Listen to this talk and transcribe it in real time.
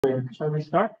Shall we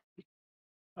start?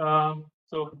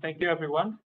 So thank you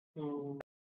everyone who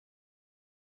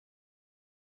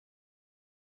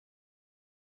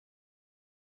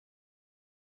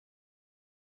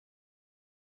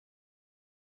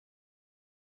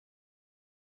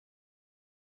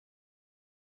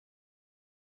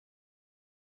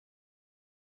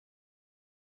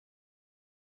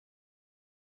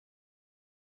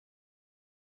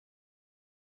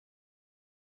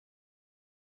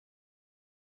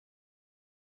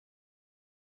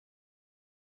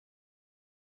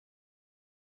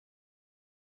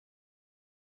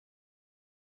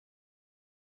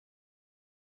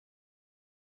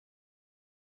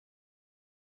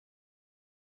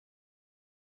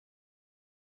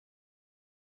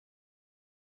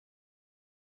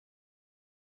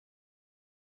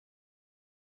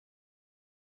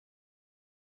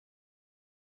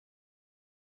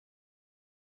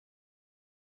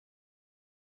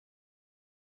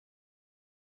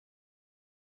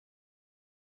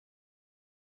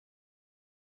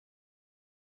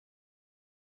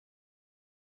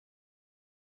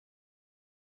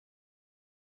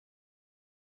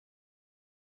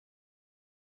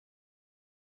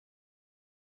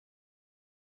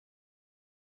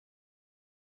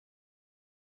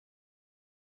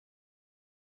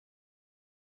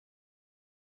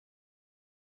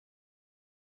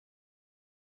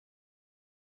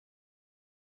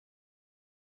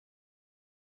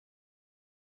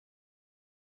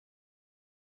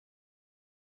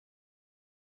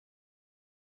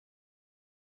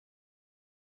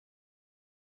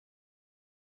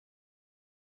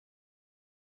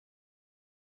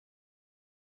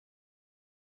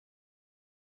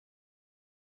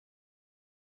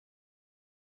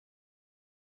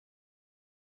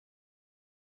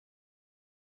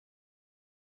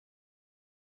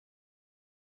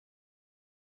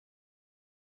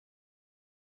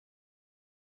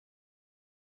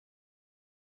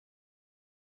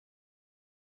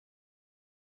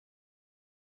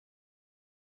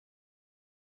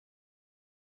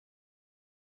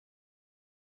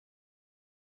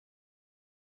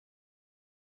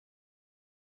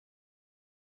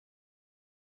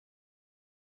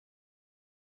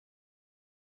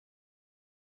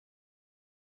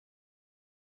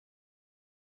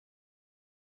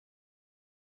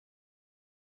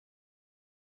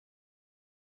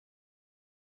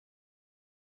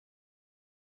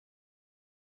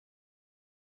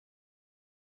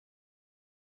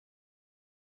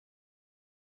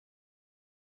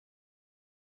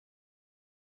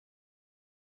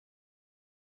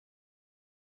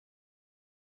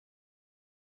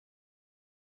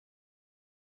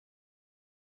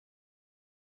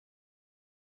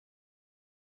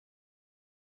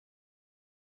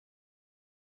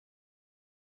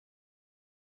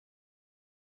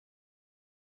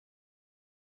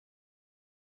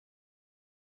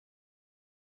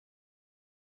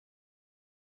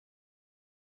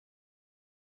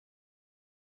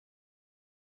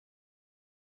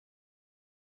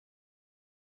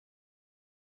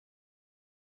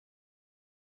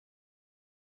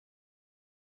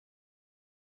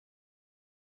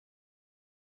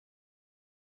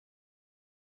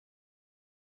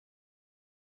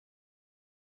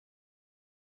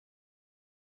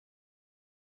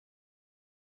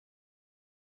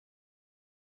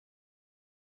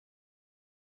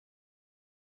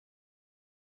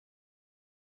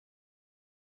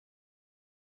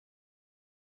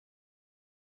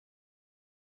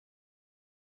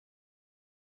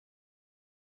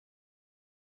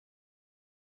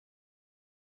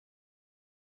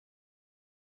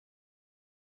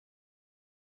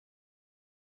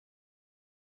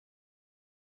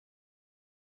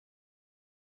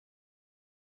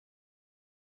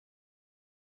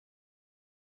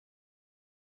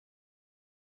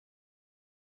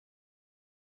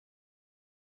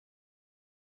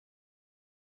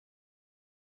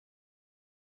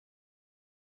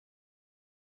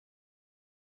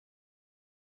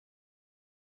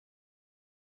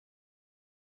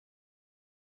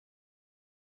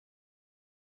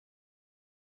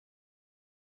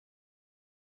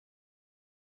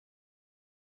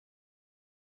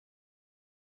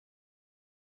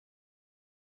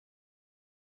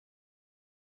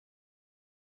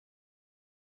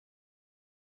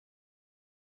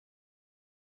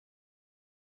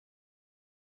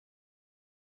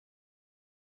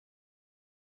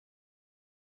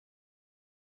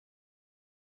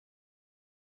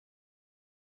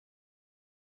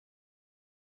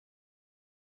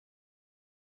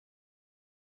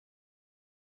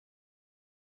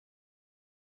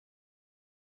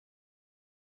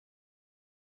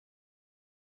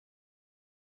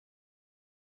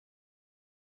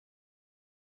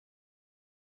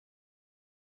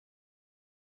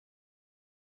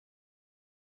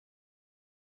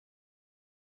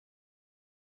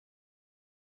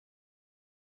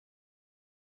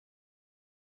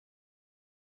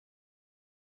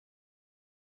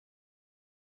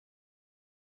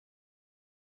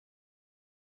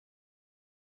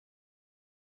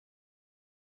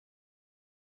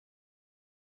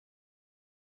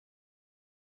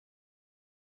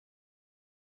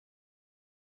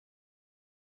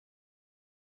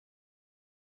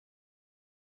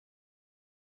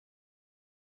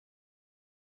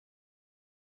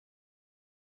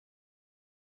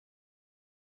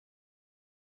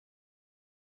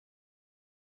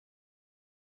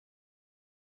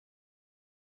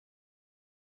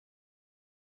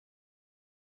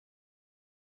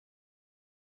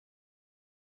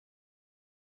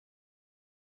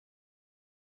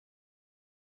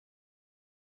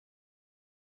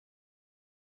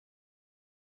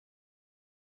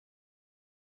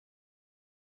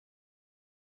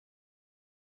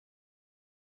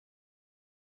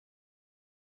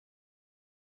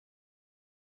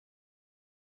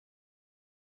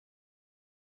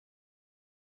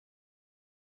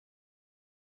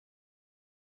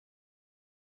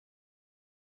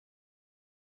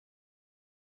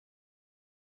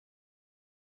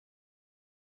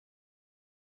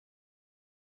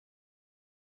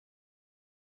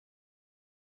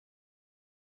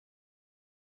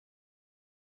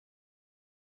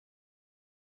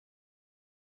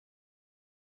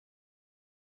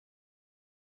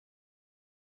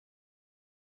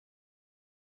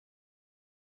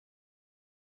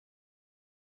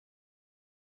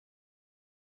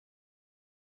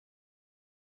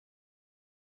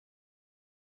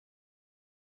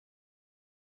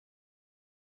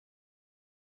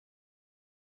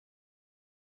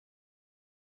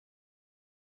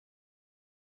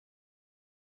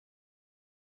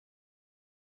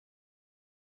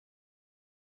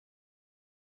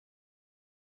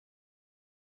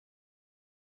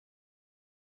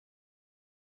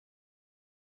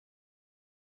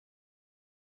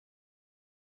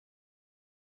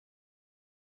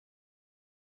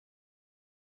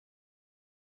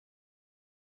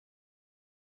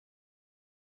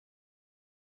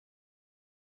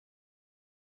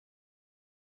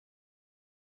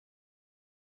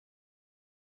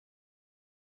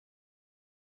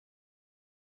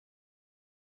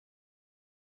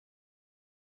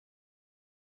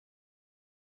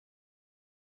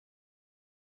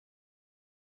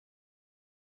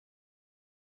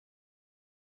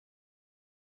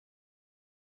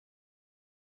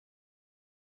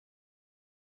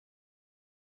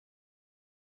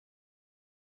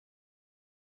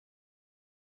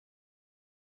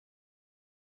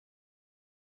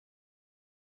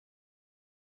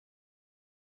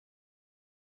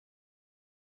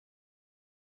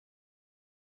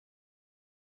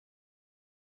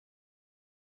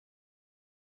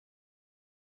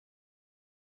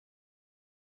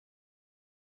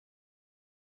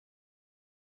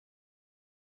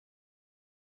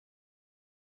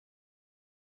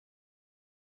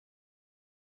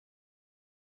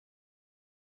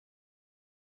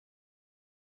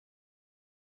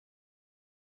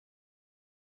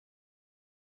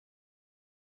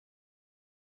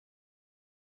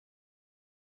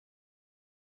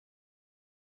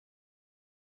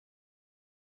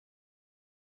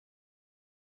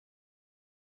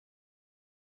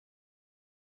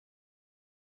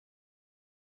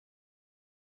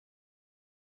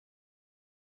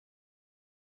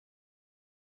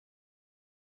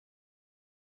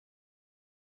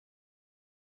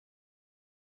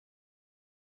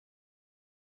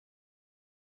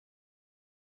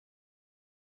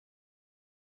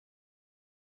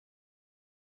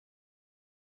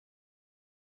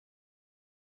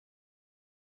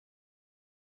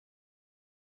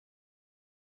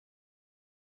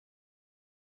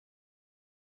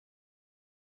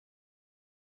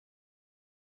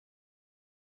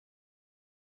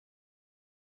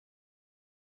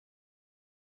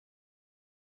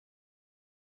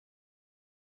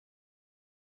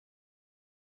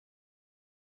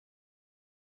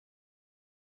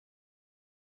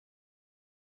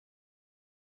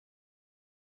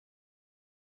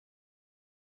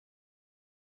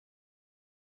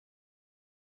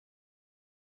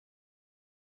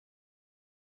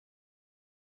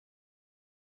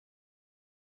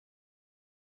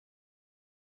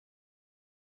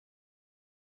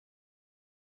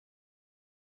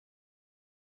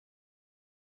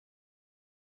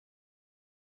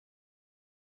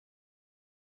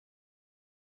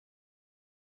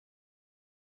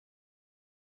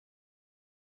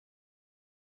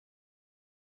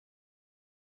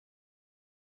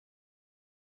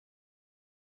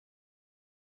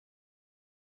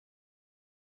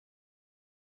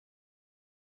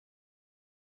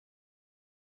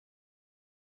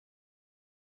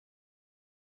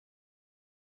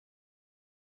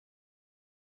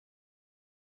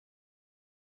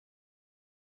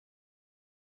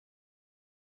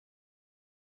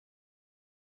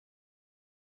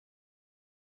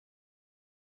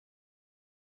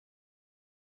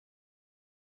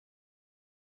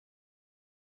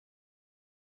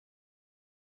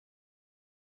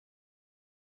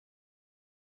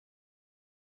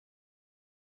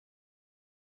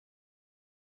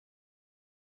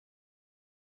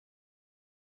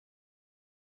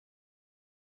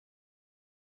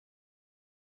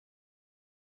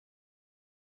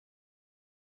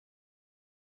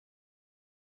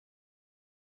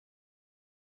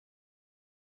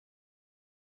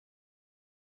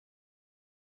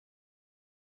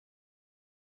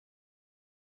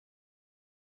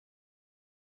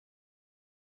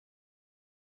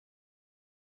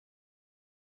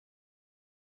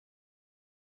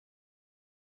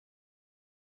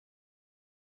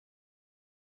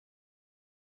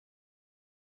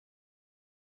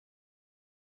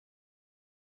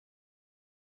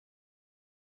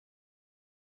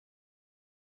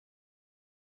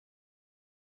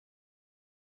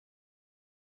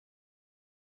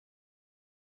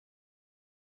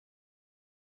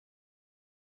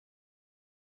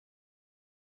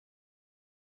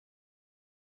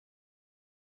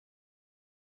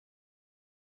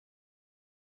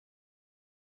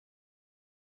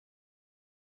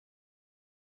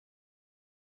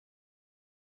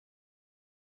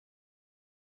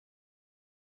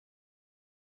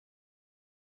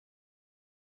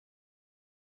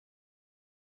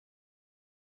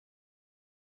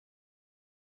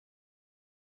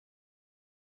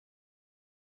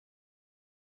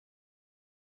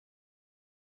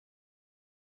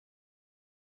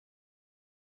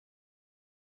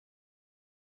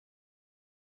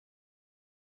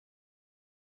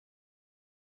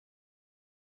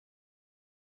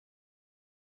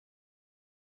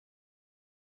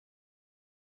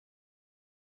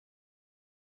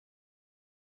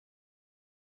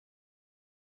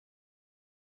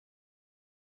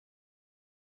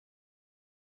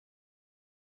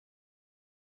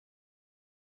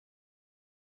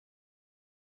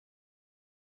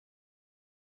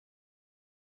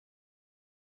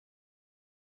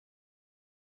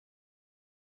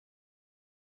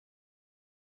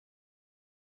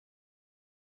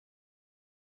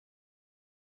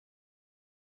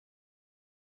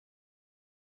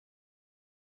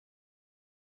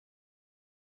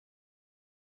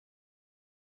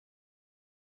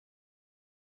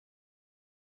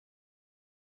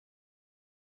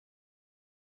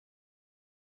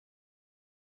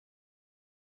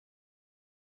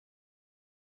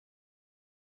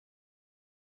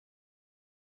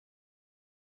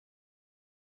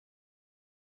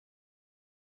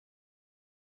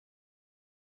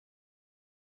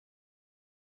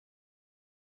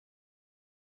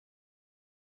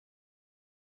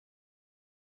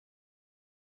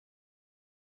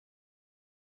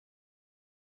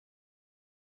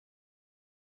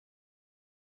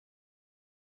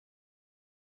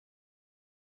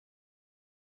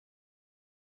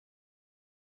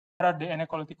are the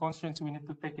inequality constraints we need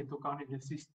to take into account in the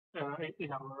system,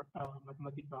 in our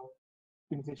mathematical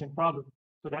optimization problem.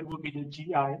 So that would be the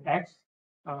GIX.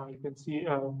 You can see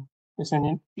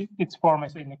its form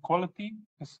as inequality,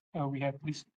 because we have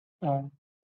this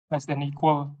less than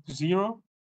equal to 0.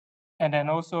 And then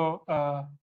also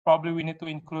probably we need to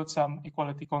include some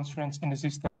equality constraints in the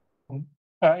system,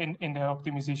 in the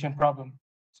optimization problem.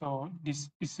 So this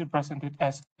is represented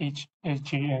as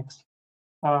HGX.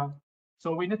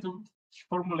 So we need to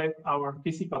formulate our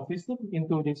physical system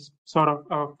into this sort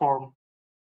of form.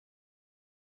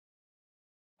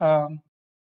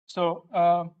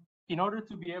 In order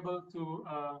to be able to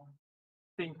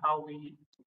think how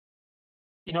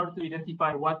in order to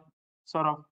identify what sort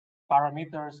of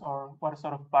parameters or what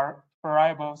sort of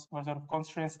variables, what sort of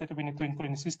constraints that we need to include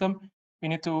in the system, we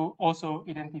need to also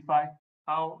identify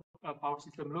how a power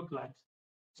system looks like.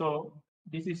 So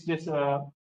this is just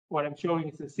what I'm showing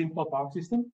is a simple power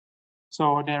system.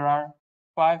 So there are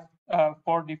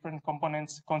four different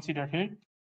components considered here.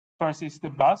 First is the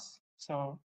bus.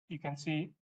 So you can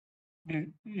see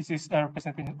this is a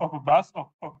representation of a bus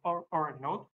or a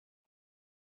node,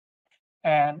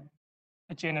 and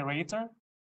a generator,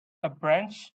 a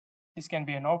branch. This can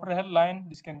be an overhead line.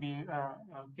 This can be a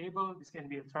cable. This can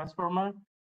be a transformer,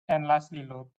 and lastly,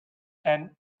 load. And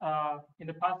in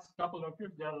the past couple of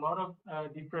years, there are a lot of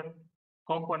different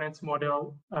components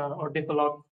modeled or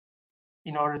developed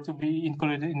in order to be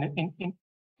included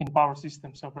in power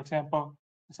systems. So, for example,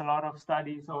 there's a lot of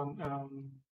studies on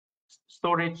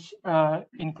storage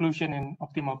inclusion in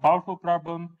optimal power flow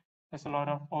problem. There's a lot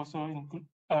of also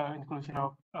inclusion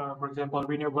of, for example,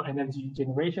 renewable energy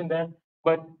generation there.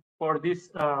 But for this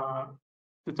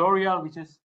tutorial,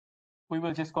 we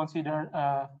will just consider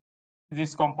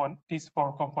these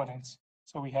four components.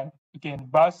 So we have, again,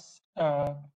 bus,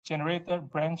 generator,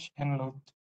 branch, and load.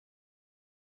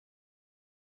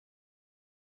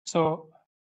 So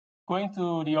going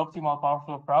to the optimal power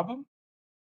flow problem.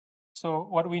 So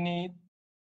what we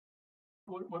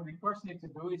first need to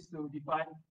do is to define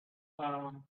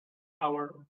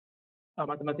our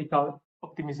mathematical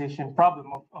optimization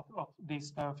problem of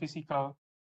this physical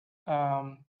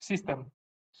system.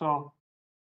 So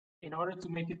in order to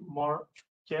make it more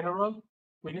general,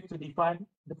 we need to define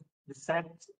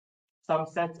some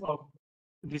sets of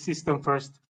the system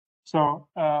first. So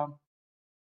to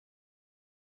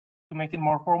make it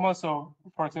more formal, so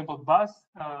for example, bus,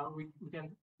 we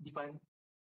can define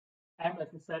M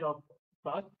as a set of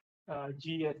bus,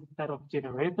 G as a set of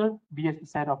generator, B as a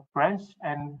set of branch,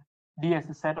 and D as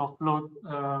a set of load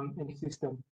in the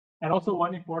system. And also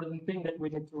one important thing that we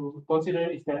need to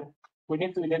consider is that we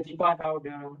need to identify how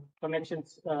the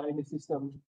connections in the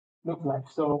system look like.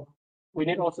 So we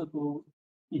need also to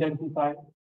identify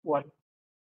what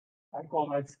I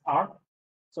call as arc.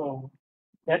 So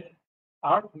that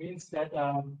arc means that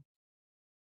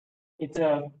it's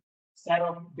a set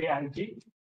of BIG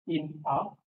in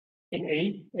R. In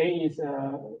A is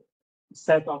a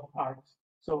set of arcs.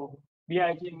 So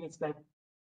BIG means that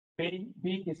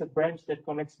B is a branch that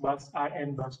connects bus I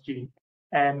and bus G.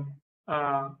 And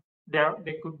there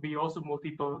could be also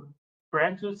multiple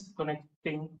branches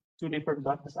connecting two different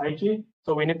buses IG.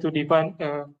 So we need to define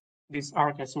this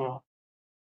arc as well.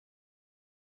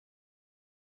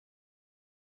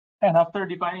 And after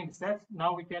defining the sets,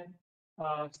 now we can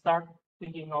start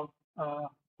thinking of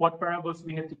what variables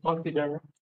we need to consider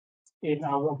in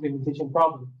our optimization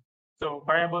problem. So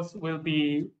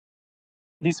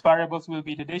these variables will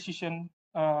be the decision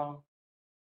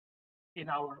in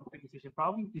our optimization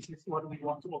problem. This is what we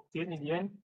want to obtain in the end,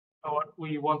 what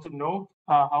we want to know,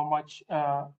 how much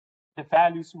the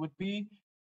values would be,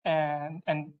 and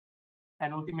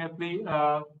ultimately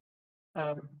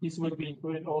this will be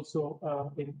included also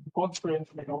in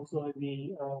constraints and also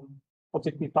the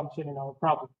objective function in our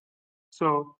problem.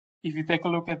 So if you take a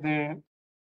look at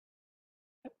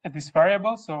this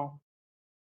variable, so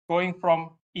going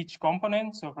from each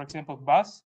component, so for example,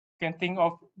 bus, you can think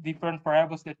of different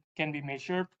variables that can be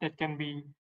measured, that can be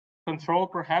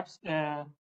controlled perhaps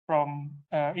from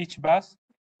each bus,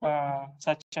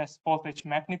 such as voltage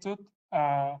magnitude.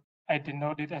 I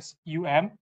denote it as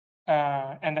UM.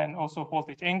 And then also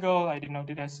voltage angle, I denote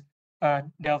it as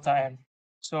delta M.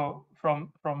 So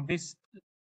from this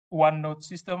one node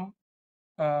system,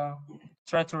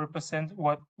 try to represent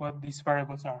what these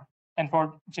variables are. And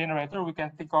for generator, we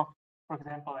can think of, for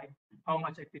example, like how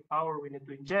much active power we need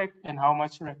to inject and how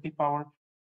much reactive power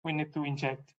we need to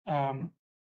inject.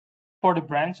 For the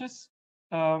branches,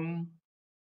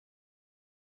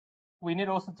 we need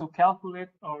also to calculate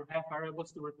or have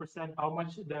variables to represent how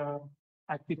much the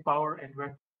active power and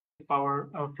reactive power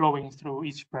flowing through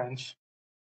each branch.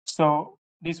 So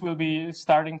this will be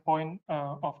starting point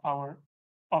of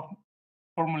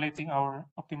formulating our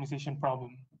optimization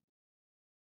problem.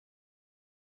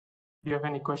 Do you have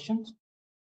any questions?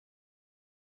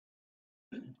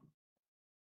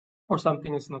 Or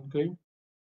something is not clear?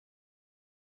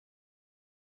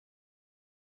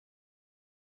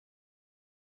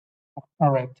 All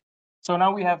right. So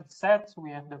now we have sets,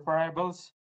 we have the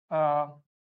variables.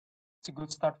 It's a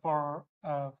good start for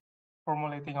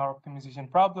formulating our optimization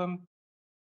problem.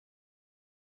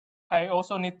 I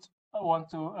also want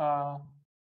to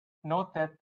note that,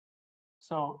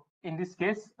 so in this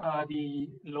case, the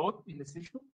load in the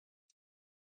system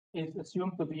is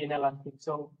assumed to be inelastic.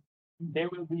 So there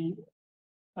will be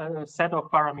a set of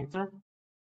parameters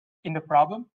in the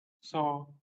problem. So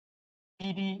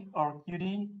PD or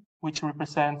QD, which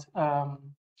represent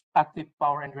active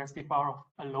power and reactive power of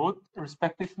a load,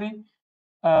 respectively,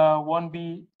 won't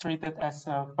be treated as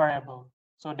a variable.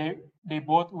 So they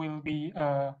both will be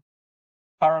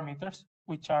parameters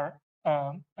which are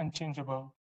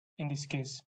unchangeable in this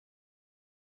case.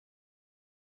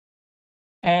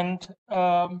 And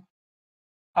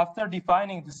after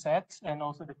defining the sets and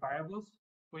also the variables,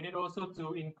 we need also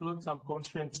to include some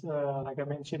constraints, like I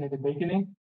mentioned in the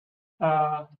beginning.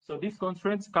 So these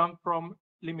constraints come from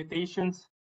limitations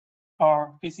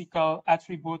or physical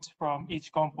attributes from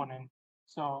each component.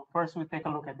 So first we take a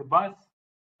look at the bus.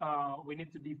 We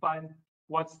need to define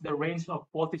what's the range of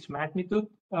voltage magnitude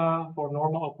for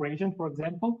normal operation, for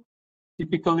example.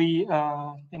 Typically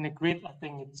in a grid, I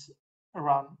think it's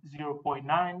around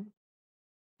 0.9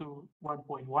 to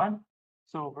 1.1.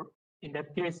 So in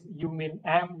that case, U min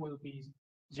M will be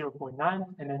 0.9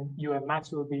 and then UM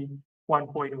max will be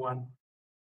 1.1.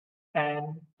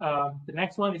 And the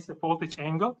next one is the voltage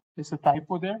angle. There's a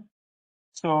typo there.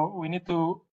 So we need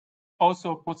to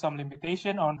also put some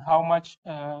limitation on how much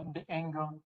the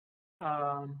angle,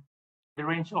 the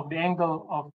range of the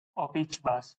angle of each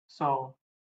bus. So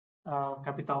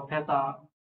capital theta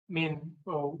mean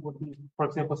would be, for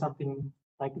example, something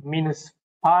like minus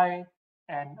pi,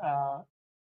 and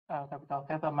capital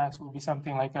theta max will be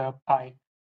something like a pi.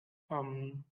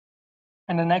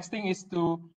 And the next thing is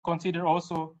to consider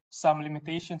also some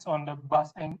limitations on the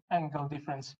bus angle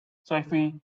difference. So if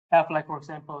we have, like, for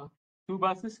example, two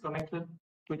buses connected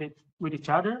with each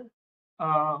other,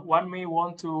 one may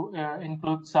want to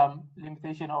include some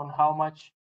limitation on how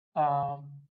much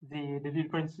the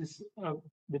difference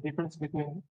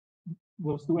between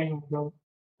those two angles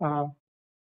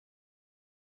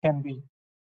can be.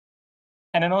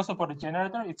 And then also for the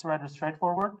generator, it's rather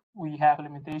straightforward. We have a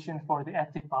limitation for the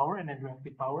active power and the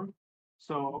reactive power.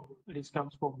 So this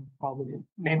comes from probably the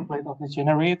nameplate of the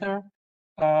generator.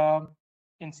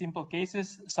 In simple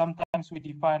cases, sometimes we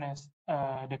define as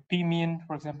the P min,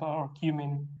 for example, or Q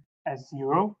min as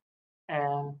 0.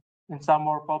 And in some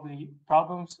more probably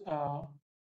problems,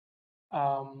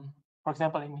 for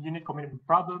example, in unit commitment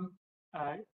problem,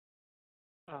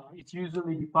 it's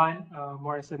usually defined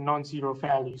more as a non-zero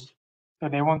values. So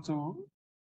they want to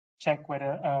check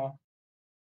whether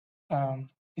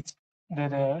it's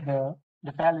the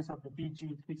values of the PG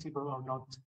is feasible or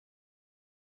not.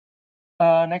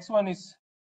 Next one is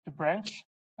the branch.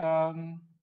 So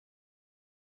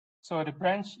the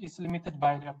branch is limited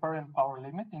by the apparent power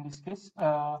limit. In this case,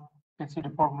 you can see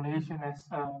the formulation as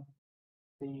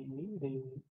the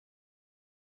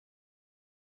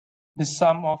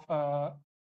sum of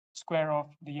square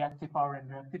of the active power and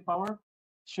reactive power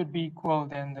should be equal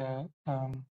than the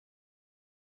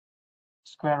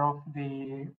square of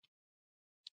the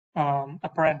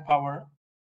apparent power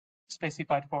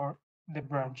specified for the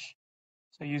branch.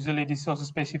 So usually this is also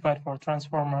specified for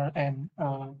transformer and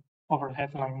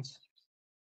overhead lines.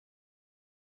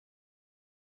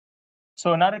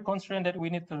 So another constraint that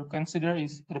we need to consider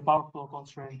is the power flow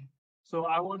constraint. So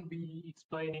I won't be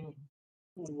explaining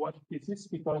what this is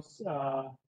because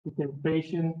with the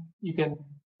information you can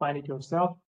find it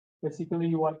yourself.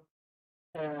 Basically, what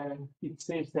it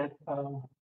says that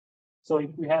so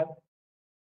if we have,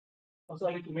 also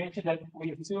I need to mention that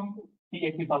we assume the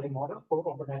equivalent model for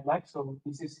overhead line. So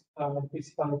this is the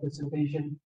physical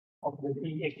representation of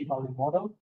the equivalent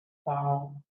model.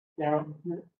 There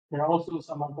are also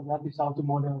some alternatives how to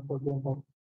model, for example,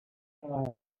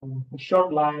 a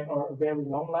short line or a very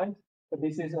long line. But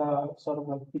this is a sort of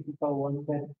like typical one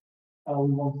that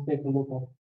we want to take a look at.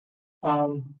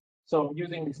 So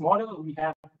using this model, we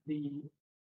have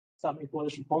some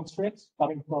equality constraints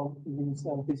coming from these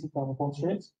physical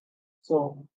constraints.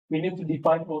 So we need to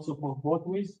define also for both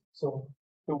ways. So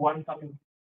the one coming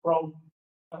from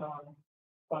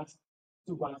bus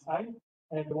to bus I,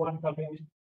 and the one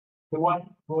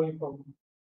going from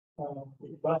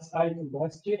bus I to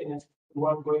bus J, and the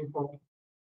one going from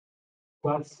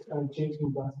bus J to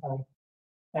bus I.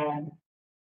 And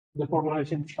the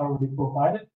formulations are already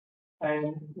provided.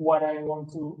 And what I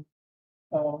want to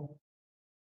uh,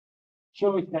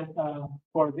 show is that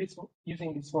for this,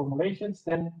 using these formulations,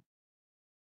 then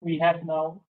we have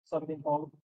now something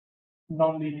called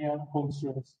nonlinear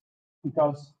constraints,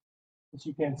 because as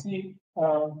you can see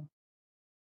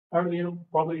earlier,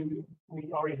 probably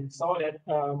we already saw that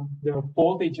the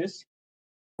voltages,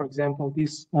 for example,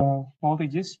 these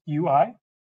voltages UI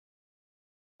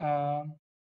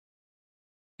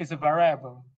is a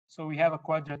variable. So we have a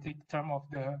quadratic term of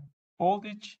the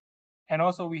voltage, and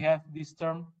also we have this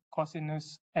term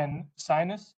cosinus and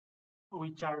sinus,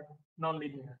 which are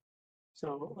nonlinear.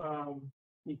 So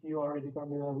if you are already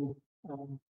familiar with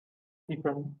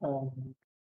different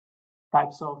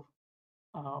types of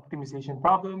optimization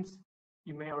problems,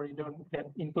 you may already know that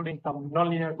including some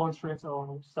nonlinear constraints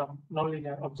or some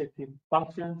nonlinear objective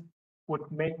functions would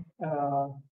make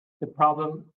the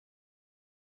problem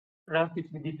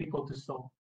relatively difficult to solve,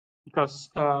 because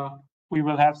we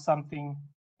will have something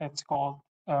that's called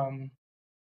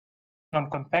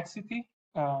non-convexity.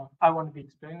 I won't be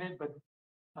explaining it, but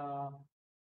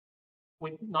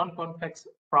with non-convex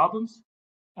problems,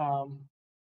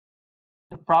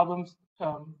 the problems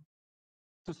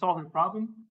to solve the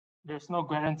problem, there's no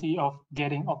guarantee of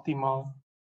getting optimal,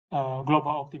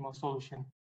 global optimal solution.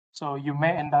 So you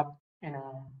may end up in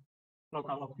a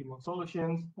local optimal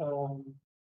solutions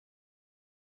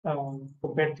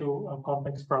compared to a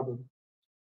complex problem.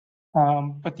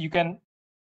 But you can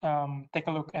take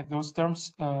a look at those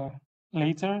terms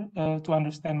later to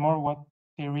understand more what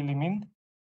they really mean.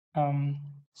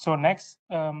 So next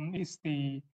is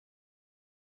the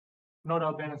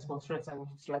nodal balance constraints and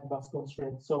slack bus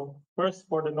constraints. So first,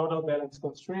 for the nodal balance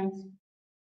constraints,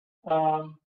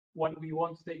 what we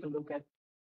want to take a look at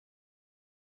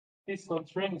this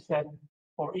constraint is that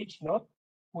for each node,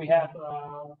 we have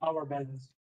power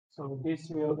balance. So this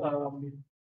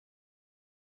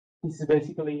is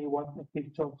basically what the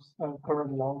Kirchhoff's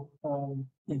current law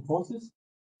imposes.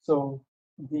 So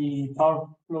the power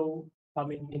flow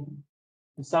coming in,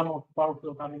 the sum of power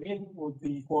flow coming in would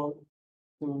be equal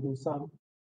to the sum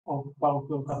of power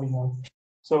flow coming out.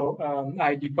 So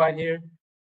I define here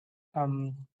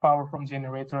power from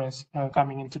generator as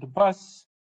coming into the bus,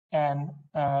 and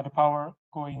the power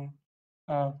going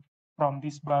from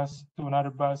this bus to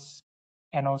another bus,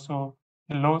 and also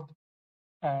the load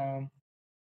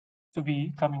to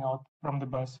be coming out from the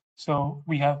bus. So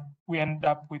we end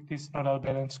up with this nodal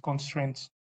balance constraints.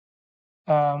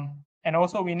 And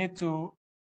also we need to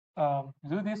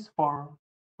do this for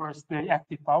first the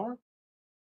active power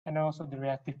and also the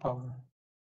reactive power.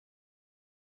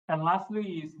 And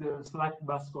lastly is the slack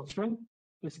bus constraint.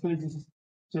 Basically, this is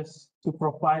just to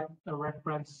provide a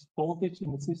reference voltage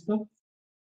in the system.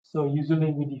 So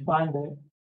usually we define the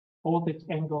voltage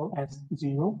angle as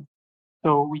 0.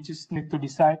 So we just need to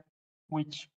decide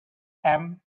which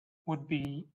M would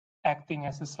be acting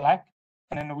as a slack,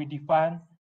 and then we define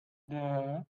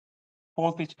the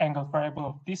voltage angle variable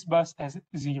of this bus as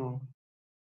 0.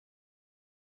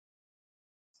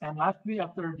 And lastly,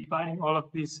 after defining all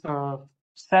of these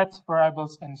sets,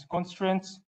 variables, and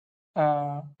constraints,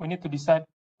 we need to decide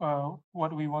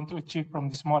what we want to achieve from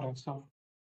this model. So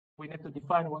we need to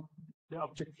define what the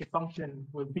objective function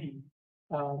will be.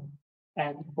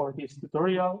 And for this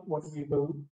tutorial, what we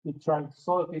will be trying to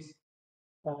solve is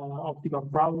optimal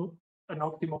problem, an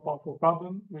optimal powerful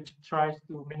problem, which tries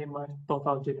to minimize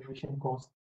total generation cost.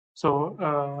 So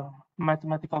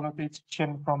mathematical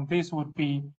notation from this would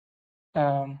be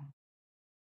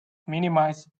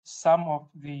minimize sum of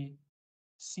the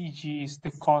CG is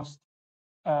the cost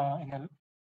in a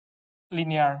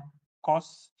linear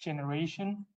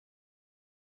generation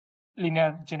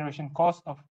cost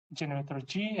of generator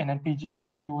G, and then PG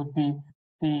would be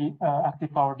the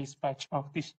active power dispatch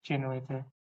of this generator.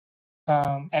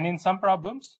 And in some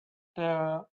problems,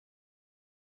 the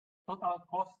total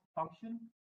cost function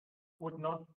would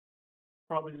not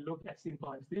probably look as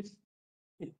simple as this.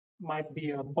 It might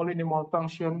be a polynomial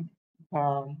function.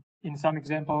 In some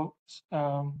examples,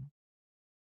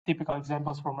 typical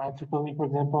examples from IEEE, for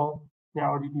example, they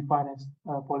are already defined as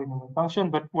a polynomial function.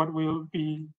 But what we'll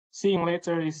be seeing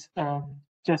later is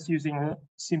just using a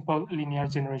simple linear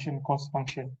generation cost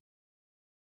function.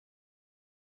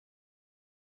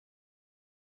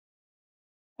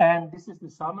 And this is the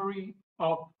summary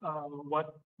of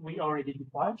what we already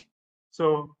defined.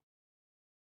 So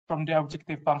from the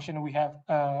objective function, we have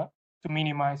to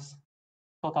minimize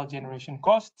total generation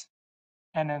cost.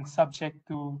 and then subject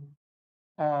to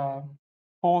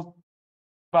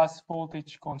bus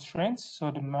voltage constraints,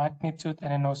 so the magnitude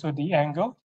and then also the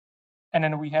angle. And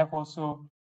then we have also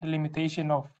the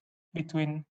limitation of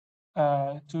between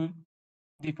two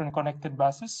different connected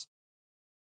buses.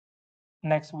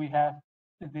 Next, we have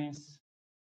this.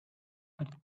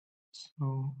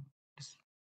 So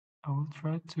I will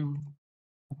try to,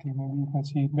 okay, maybe you can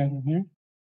see it better here.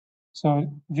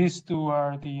 So these two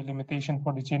are the limitation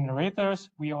for the generators.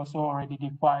 We also already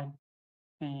defined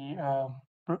the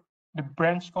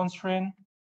branch constraint.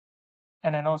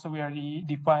 And then also we already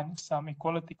defined some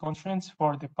equality constraints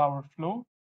for the power flow.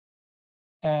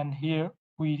 And here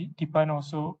we define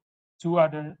also two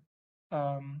other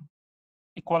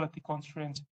equality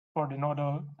constraints for the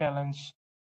nodal balance,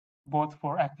 both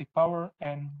for active power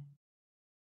and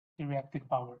the reactive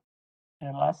power.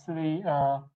 And lastly,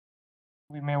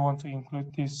 we may want to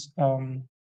include this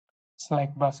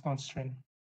slack bus constraint.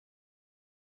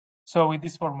 So with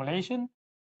this formulation,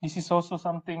 this is also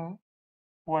something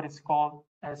what is called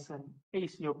as an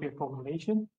ACOP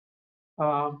formulation.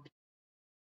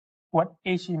 What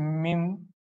AC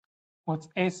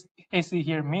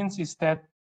here means is that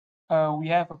we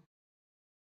have a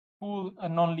full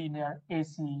nonlinear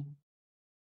AC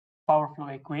power flow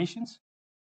equations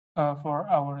for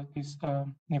our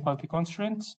equality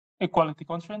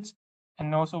constraints,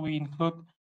 and also we include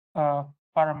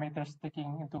parameters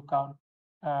taking into account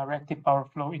reactive power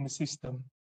flow in the system.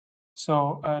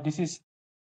 So this is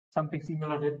something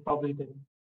similar that probably that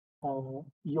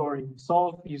you already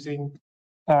solved using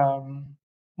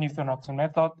Newton-Raphson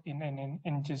method in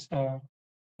just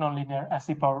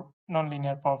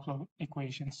nonlinear power flow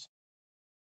equations.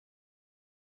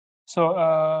 So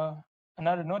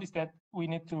another note is that we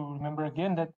need to remember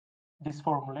again that this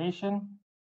formulation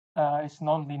is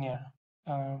nonlinear.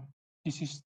 This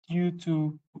is due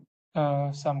to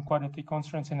some quadratic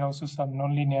constraints and also some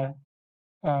nonlinear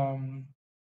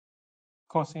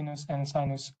cosinus and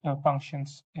sinus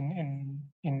functions in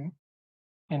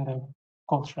the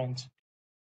constraints.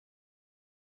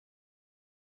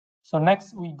 So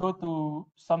next we go to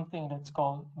something that's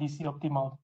called DC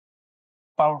optimal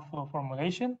power flow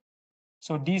formulation.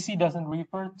 So DC doesn't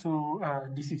refer to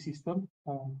DC system,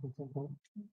 for example,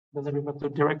 doesn't refer to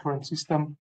direct current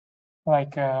system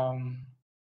like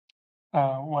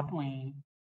what we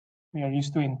are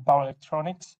used to in power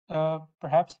electronics,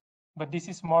 perhaps. But this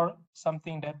is more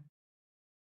something that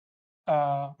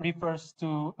refers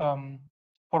to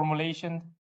formulation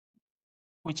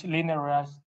which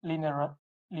linearizes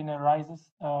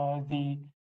the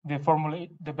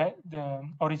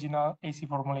original AC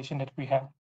formulation that we have.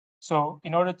 So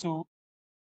in order to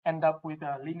end up with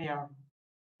a linear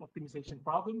optimization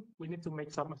problem, we need to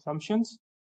make some assumptions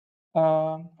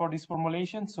for this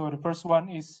formulation. So the first one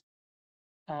is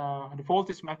the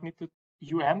voltage magnitude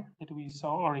UM that we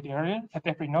saw already earlier at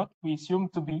every node, we assume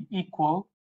to be equal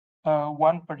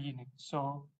 1 per unit.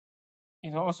 So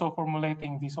in also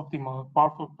formulating this optimal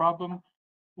power flow problem,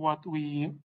 what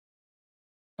we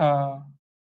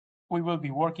will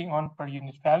be working on per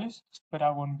unit values, but I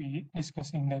won't be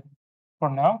discussing that for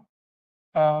now.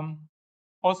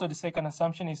 Also, the second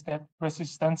assumption is that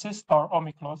resistances or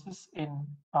ohmic losses in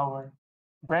our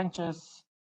branches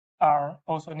are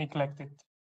also neglected.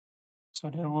 So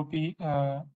there will be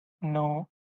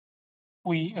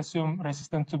we assume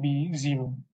resistance to be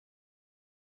 0.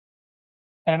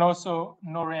 And also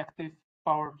no reactive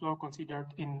power flow considered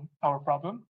in our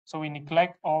problem. So we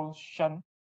neglect all shunt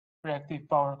reactive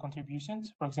power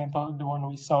contributions. For example, the one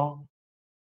we saw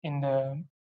in the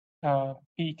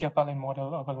P-Kaplan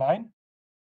model of a line.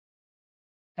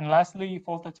 And lastly,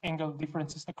 voltage angle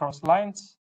differences across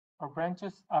lines or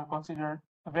branches are considered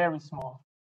very small.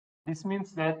 This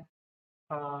means that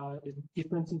the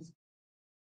difference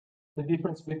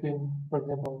between, for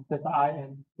example, theta I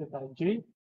and theta j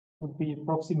would be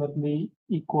approximately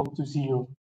equal to 0.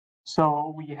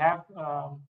 So we have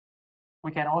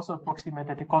we can also approximate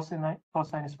that the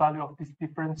cosinus value of this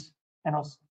difference and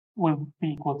also will be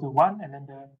equal to 1, and then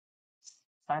the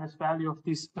sinus value of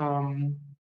this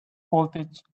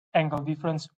voltage angle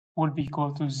difference will be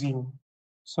equal to 0.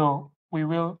 So we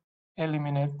will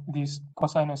eliminate this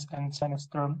cosinus and sinus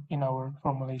term in our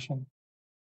formulation.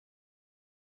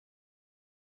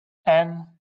 And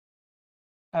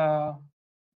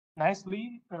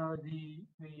nicely, now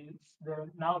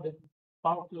the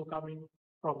power flow coming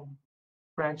from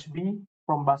branch B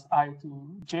from bus I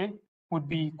to J would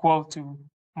be equal to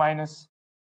minus.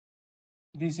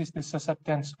 This is the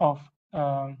susceptance of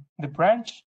the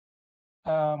branch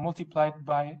multiplied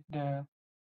by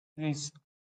this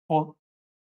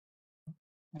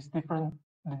different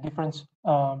the difference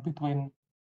between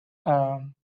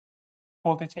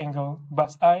voltage angle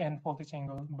bus I and voltage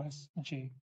angle bus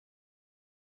J.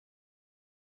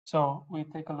 So we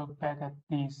take a look back at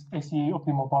this AC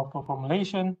optimal power flow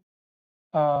formulation.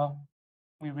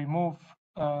 We remove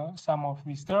some of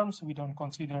these terms. We don't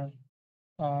consider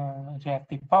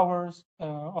reactive powers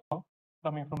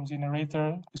coming from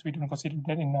generator because we don't consider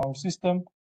that in our system.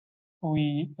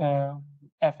 We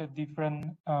have a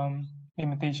different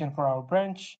limitation for our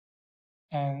branch,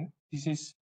 and this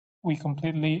is we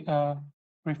completely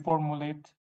reformulate,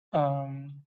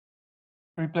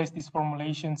 replace these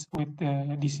formulations with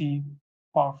the DC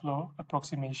power flow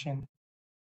approximation.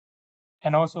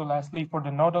 And also lastly, for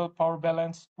the nodal power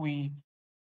balance, we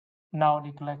now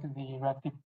neglect the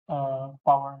reactive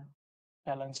power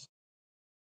balance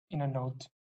in a node.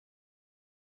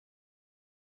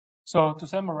 So to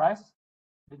summarize,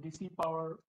 the DC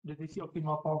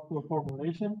optimal power flow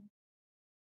formulation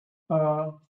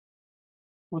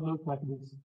would look like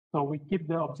this. So we keep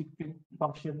the objective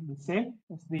function the same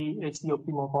as the AC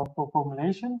optimal power flow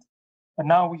formulation, but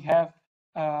now we have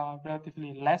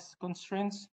relatively less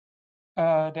constraints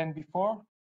than before,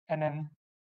 and then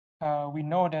we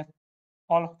know that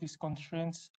all of these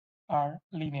constraints are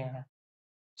linear.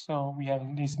 So we have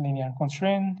this linear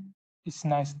constraint, this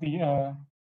nicely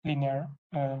linear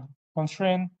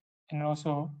constraint, and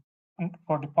also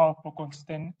for the power flow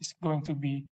constant is going to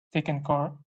be taken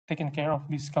care of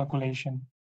this calculation.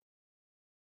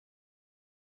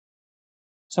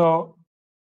 So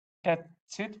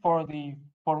that's it for the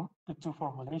two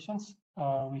formulations.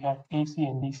 We have AC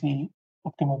and DC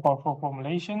optimal power flow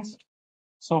formulations.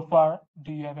 So far,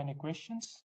 do you have any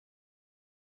questions?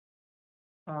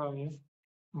 Yes.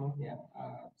 Yeah.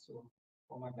 So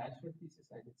for my bachelor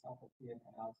thesis, I did some OPF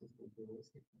analysis with the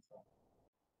risk control.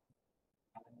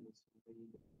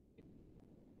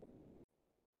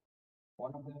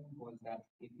 One of them was that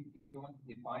if you want to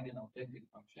define an objective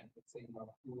function, let's say you have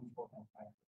two important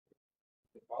factors,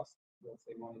 the cost, let's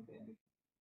say one is the energy.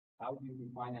 How do you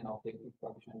define an objective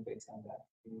function based on that?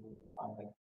 Do you define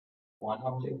like one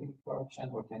objective function,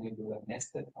 or can you do a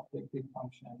nested objective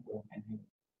function, or can you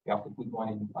have to put one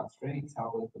in constraints?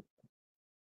 How will it?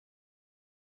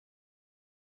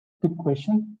 Good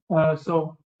question.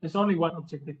 So there's only one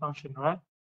objective function, right?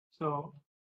 So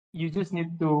you just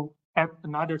need to add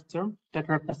another term that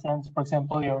represents, for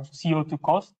example, your CO2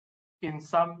 cost. In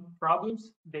some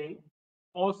problems, they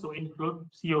also include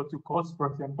CO2 cost, for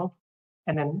example,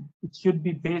 and then it should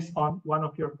be based on one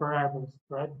of your variables,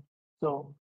 right?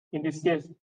 So in this case,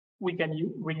 we can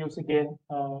reuse again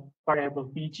variable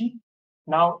PG.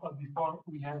 Now, before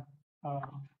we have,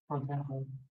 for example,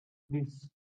 this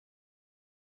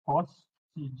cost,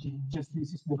 CG, just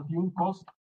this is the fuel cost.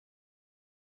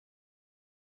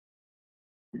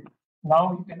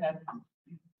 Now you can add,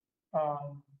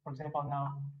 for example,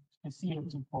 now the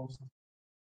CO2 cost.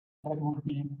 That would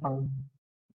be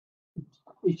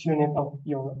each unit of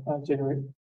your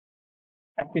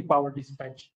active power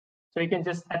dispatch. So you can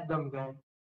just add them there.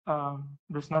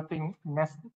 There's nothing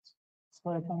nested as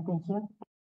far as I'm concerned.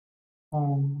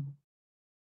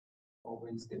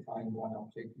 Always define one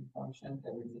objective function,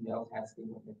 everything else has to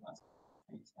be with the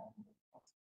constraints.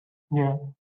 Yeah.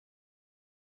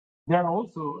 There are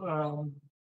also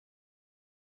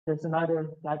there's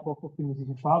another type of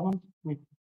optimization problem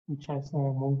which has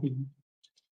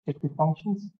multi-objective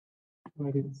functions,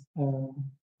 but it's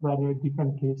rather a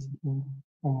different case in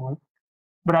homework.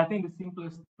 But I think the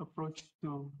simplest approach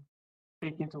to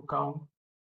take into account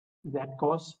that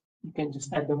cost, you can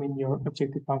just add them in your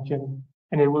objective function,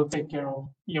 and it will take care of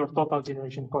your total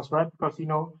generation cost, right? Because you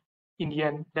know, in the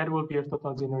end, that will be your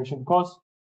total generation cost,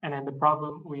 and then the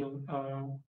problem will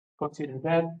consider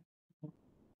that.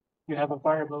 You have a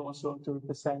variable also to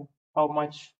represent how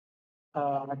much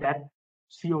that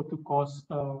CO2 cost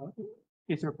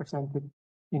is represented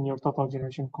in your total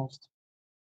generation cost.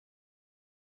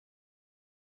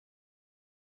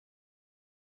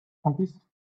 I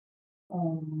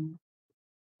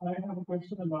have a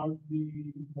question about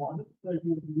the model that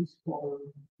you use for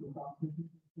the transmission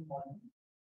model.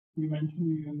 You mentioned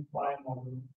you use Y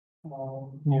model.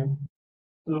 Yeah.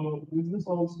 So is this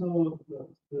also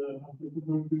the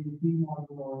applicable to the P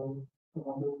model, or the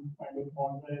other kind of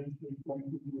model is going to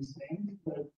be the same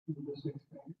that you just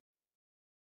explained?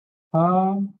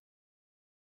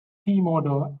 P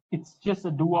model, it's just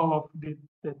a dual of the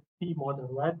P model,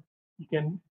 right? You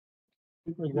can,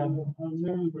 for example,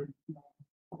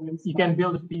 you can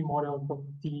build a P model from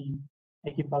T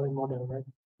equivalent model, right?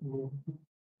 Yeah.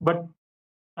 But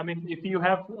I mean, if you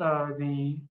have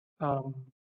the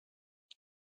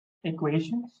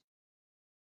equations,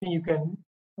 you can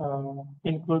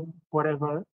include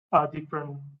whatever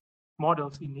different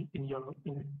models in your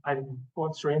I don't know,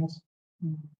 constraints.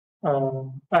 In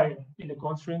the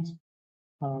constraints.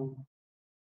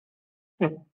 Yeah.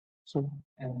 So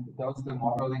And does the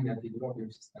modeling that you do of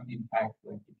your system impact,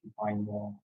 like if you find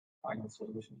a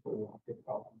solution for your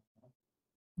problem?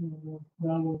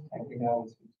 I think that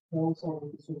was.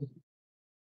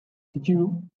 did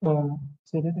you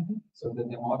say that again? So the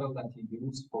model that you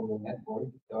use for the network,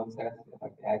 does that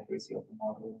like the accuracy of the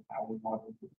model, how we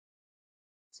model the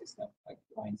system, like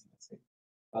lines, let's say,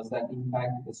 does that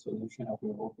impact the solution of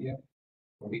your OPF,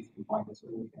 or if you find a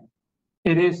solution?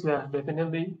 It is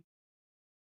definitely.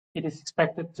 It is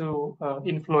expected to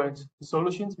influence the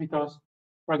solutions because,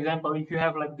 for example, if you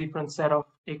have like different set of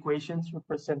equations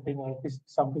representing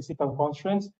some physical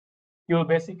constraints, you'll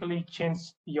basically change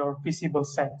your feasible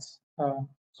sets.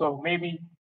 So maybe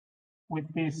with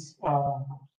this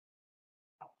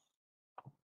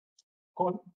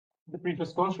the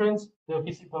previous constraints, the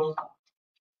feasible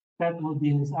set will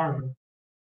be in this area.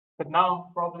 But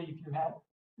now, probably if you have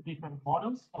different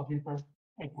models of different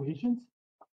equations,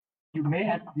 you may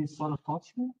have this sort of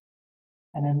constraint,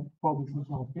 and then probably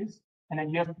something like this, and then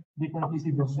you have different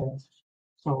feasible sets.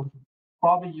 So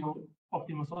probably your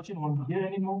optimal solution won't be here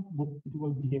anymore, but it will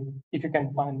be here if you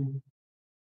can find it.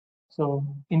 So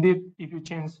indeed, if you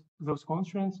change those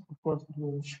constraints, of course, it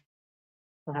will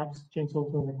perhaps change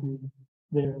also like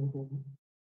their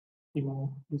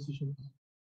decisions.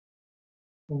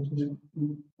 I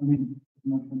mean,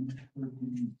 not I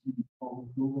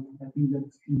think that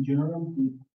in general,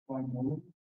 we find knowledge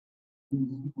is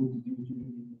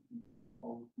usually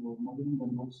of your modeling, but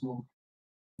also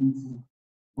things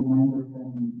from my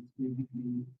understanding, it's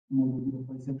basically more of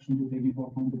a perception that maybe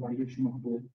from the variation of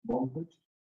the voltage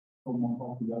from one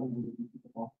part to the other with the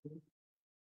capacitor.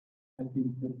 I think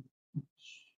that if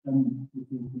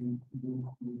we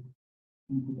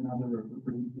input another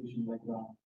representation like the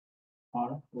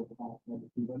R or like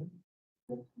equivalent,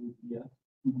 that would be yes.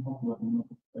 In fact, what I'm not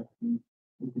expecting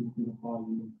it is the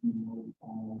value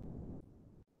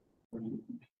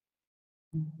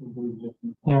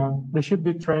Yeah, there should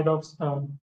be trade-offs.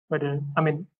 Whether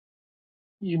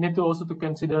you need to also to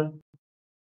consider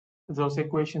those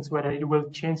equations whether it will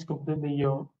change completely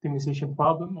your optimization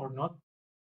problem or not.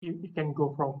 You can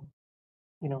go from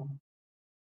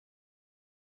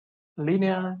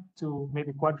linear to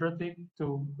maybe quadratic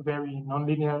to very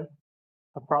nonlinear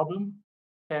problem,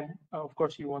 and of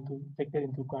course you want to take that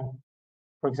into account.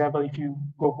 For example, if you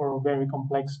go for a very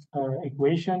complex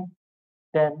equation,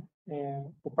 then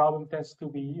the problem tends to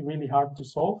be really hard to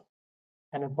solve,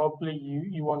 and then probably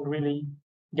you won't really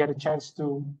get a chance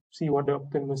to see what the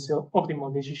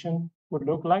optimal decision would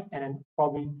look like, and then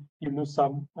probably you lose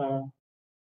some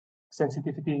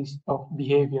sensitivities of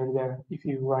behavior there if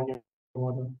you run your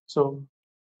model. So,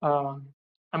 I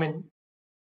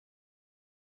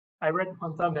read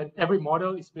one time that every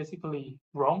model is basically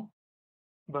wrong,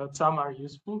 but some are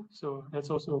useful. So that's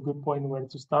also a good point where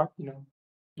to start.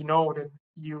 You know that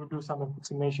you do some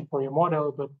approximation for your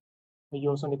model, but you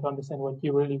also need to understand what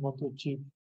you really want to achieve.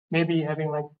 Maybe having,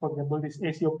 like, for example, this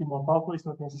AC optimal power is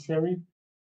not necessary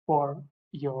for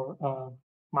your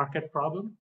market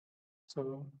problem.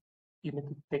 So you need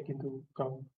to take into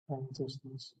account those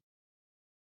things.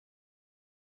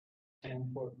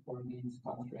 And for these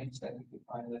constraints that you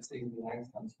define, let's say the X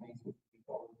constraints with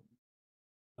people,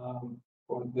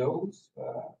 for those,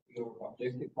 your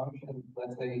objective function,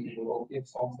 let's say your OPF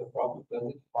solves the problem, does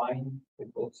it find the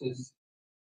closest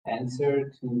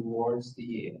answer towards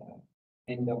the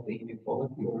end of the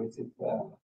inequality, or is it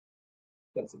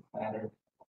does it matter?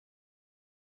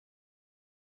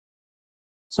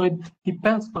 So it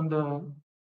depends on the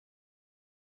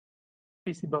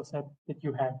feasible set that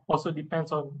you have. Also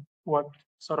depends on what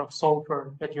sort of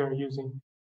solver that you're using,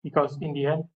 because in the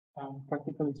end,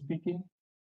 practically speaking,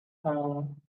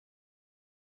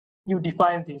 you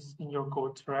define this in your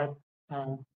code, right?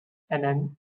 And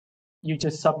then you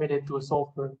just submit it to a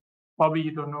solver. Probably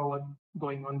you don't know what's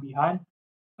going on behind.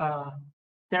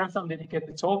 There are some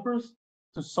dedicated solvers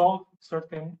to solve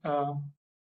certain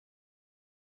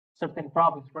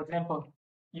problems. For example,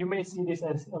 you may see this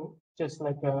as just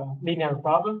like a linear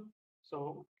problem.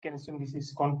 So you can assume this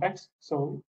is convex.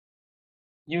 So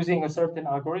using a certain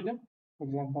algorithm, for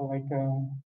example, like a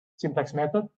simplex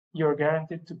method, you're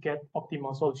guaranteed to get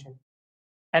optimal solution.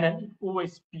 And then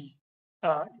always be,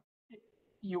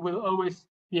 you will always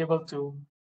be able to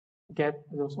get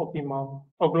those optimal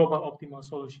or global optimal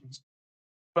solutions.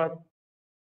 But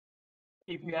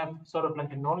if you have sort of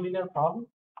like a nonlinear problem,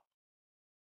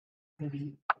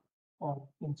 maybe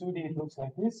in 2D it looks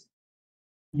like this.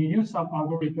 you use some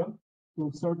algorithm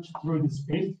to search through the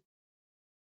space.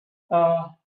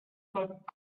 But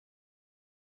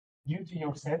due to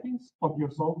your settings of your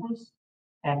solvers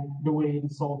and the way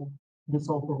the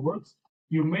solver works,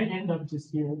 you may end up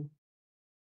just here.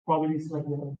 Probably it's like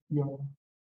your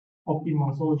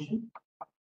optimal solution.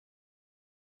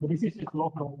 But this is just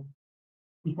local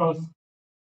because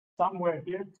somewhere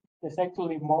here there's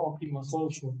actually more optimal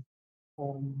solution.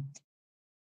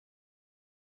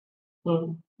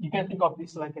 So you can think of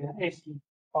this like an AC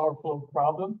power flow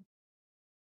problem.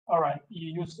 All right,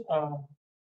 you use a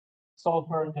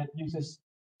solver that uses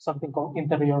something called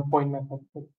interior point method.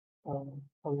 That, I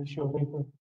will show later.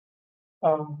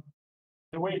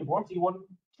 The way it works, you won't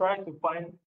try to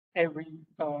find every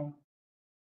local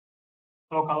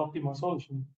optimal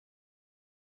solution.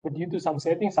 But due to some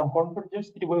settings, some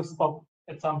convergence, it will stop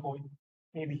at some point,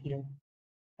 maybe here.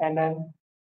 And then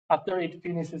after it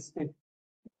finishes its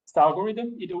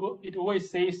algorithm, it always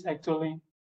says actually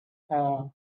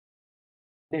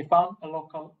they found a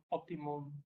local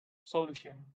optimum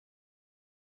solution.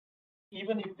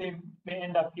 Even if they may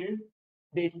end up here,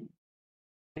 they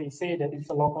say that it's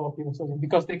a local optimum solution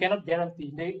because they cannot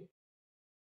guarantee.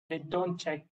 They don't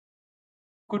check.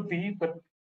 Could be, but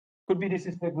could be this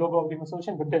is the global optimum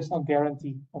solution, but there's no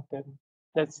guarantee of that.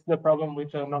 That's the problem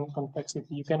with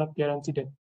non-complexity. You cannot guarantee that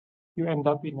you end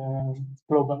up in a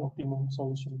global optimum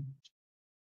solution.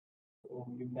 So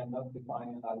you cannot define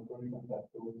an algorithm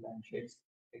that goes and checks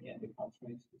again the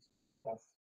constraints that's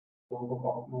global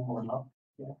optimum or not.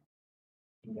 Yeah.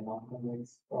 In the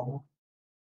non-convex problem.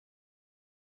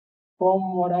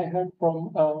 From what I heard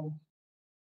from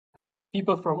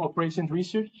people from operations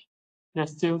research, they're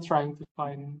still trying to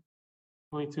find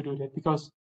a way to do that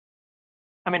because,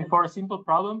 I mean, for a simple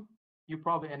problem, you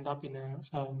probably end up in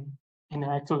an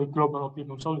actually global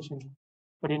optimum solution.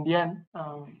 But in the end,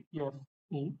 you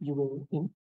will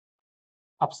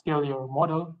upscale your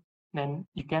model, then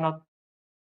you cannot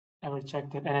ever check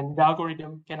that, and the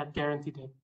algorithm cannot guarantee that.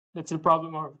 That's the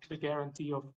problem of the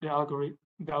guarantee of the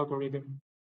algorithm.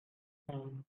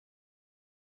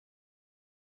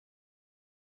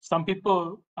 Some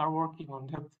people are working on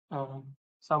that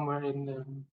somewhere in the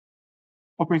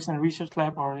operation research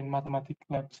lab or in mathematics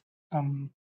labs.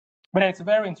 But it's a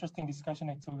very interesting discussion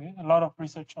actually. A lot of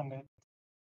research on that,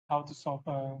 how to solve,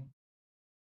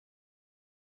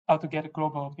 how to get a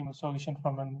global optimal solution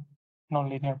from a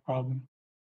nonlinear problem.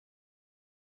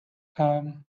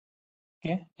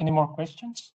 Okay, any more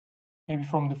questions? Maybe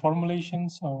from the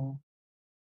formulations or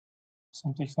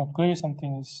something's not clear,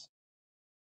 something is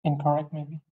incorrect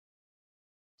maybe.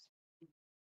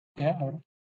 Yeah. Or...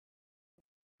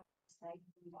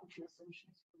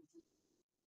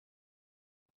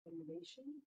 formulation.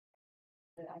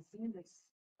 I think that's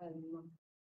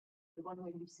the one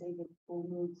where you say that all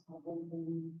nodes have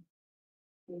only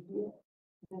here.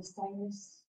 The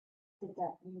sinus theta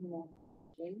e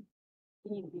j,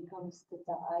 e becomes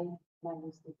theta I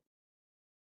minus the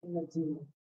not zero.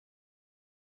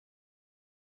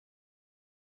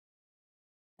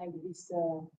 Like this.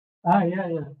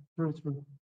 Yeah, true.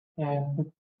 Yeah,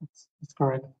 it's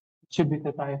correct. It should be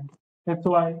theta I. That's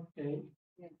why it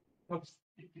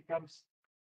becomes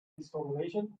this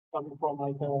formulation coming from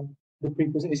like the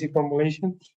previous AC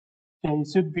formulation. And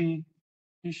it should be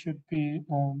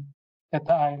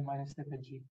theta I minus theta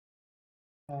G.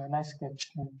 Nice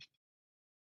catch.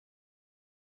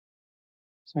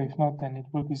 So if not, then it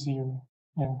will be zero.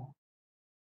 Yeah,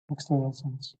 makes total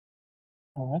sense.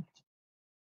 All right.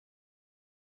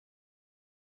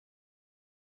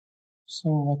 So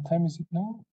what time is it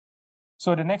now?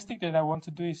 So the next thing that I want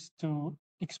to do is to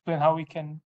explain how we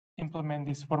can implement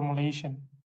this formulation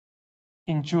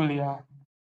in Julia.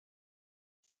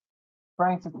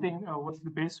 Trying to think what's the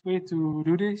best way to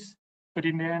do this, but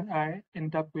in the end I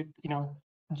end up with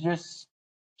just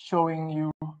showing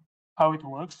you how it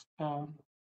works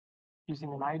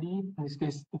using an IDE, in this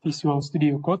case Visual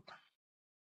Studio Code.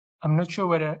 I'm not sure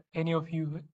whether any of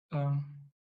you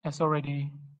has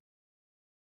already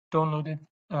downloaded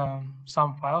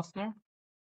some files there,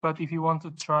 but if you want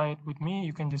to try it with me,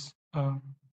 you can just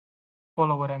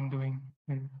follow what I'm doing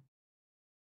here.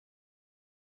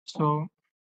 So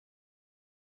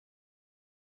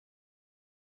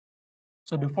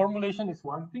the formulation is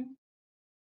one thing,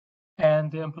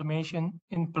 and the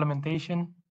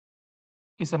implementation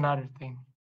is another thing.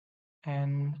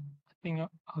 And I think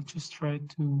I'll just try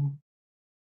to.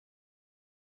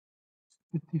 It's a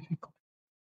bit difficult.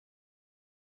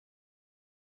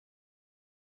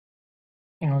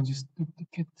 I'll just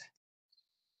duplicate.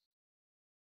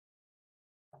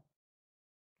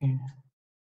 Okay.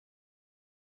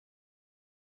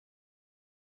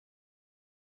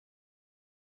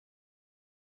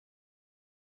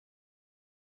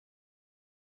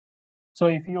 So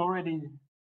if you already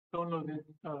downloaded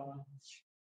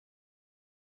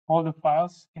all the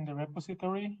files in the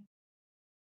repository,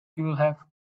 you will have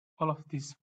all of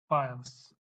these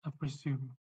files, I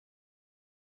presume.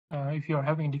 If you are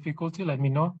having difficulty, let me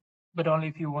know, but only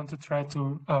if you want to try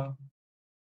to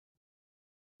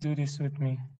do this with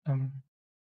me.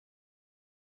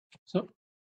 So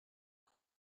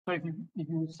if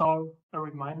you saw a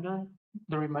reminder,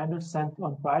 the reminder sent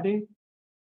on Friday,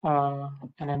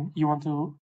 and then you want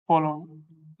to follow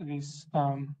this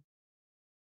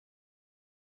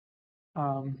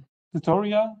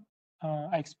tutorial,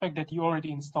 I expect that you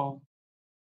already installed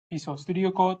Visual Studio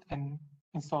Code and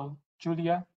install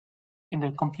Julia in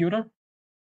the computer,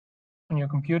 on your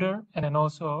computer, and then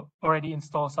also already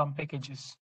install some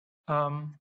packages.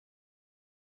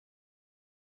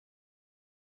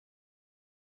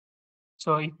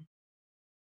 So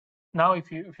now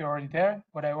if you're already there,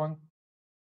 what I want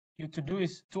you to do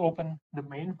is to open the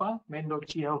main file,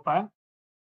 main.gl file.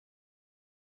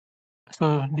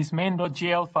 So this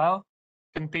main.gl file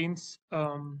contains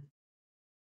all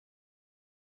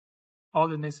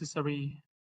the necessary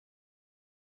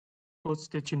codes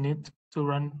that you need to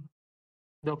run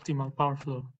the optimal power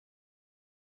flow.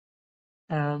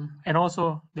 And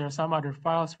also there are some other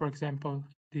files, for example,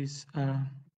 this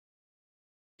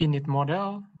init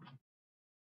model.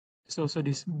 There's also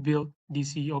this build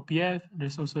DC OPF.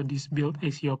 There's also this build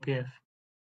AC OPF.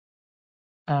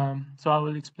 So I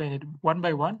will explain it one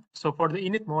by one. So for the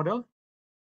init model,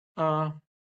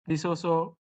 this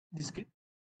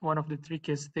one of the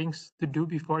trickiest things to do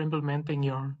before implementing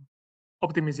your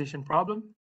optimization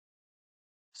problem.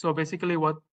 So basically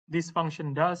what this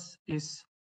function does is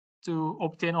to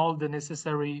obtain all the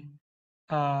necessary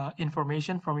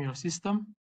information from your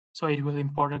system. So it will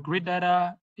import a grid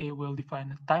data, it will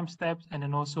define time steps, and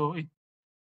then also it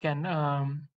can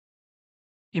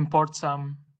import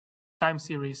some time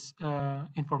series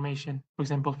information, for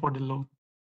example, for the load.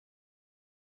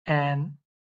 And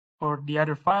for the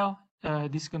other file,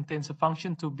 this contains a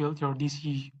function to build your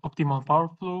DC optimal power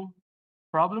flow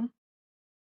problem.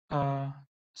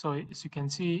 So as you can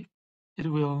see, it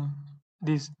will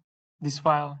this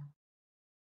file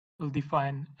will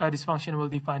define this function will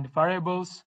define the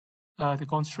variables, the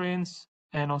constraints,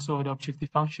 and also the objective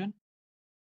function.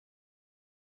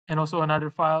 And also another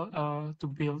file to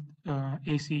build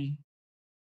AC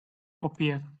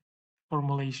OPF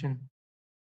formulation.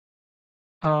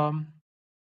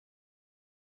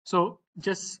 So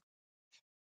just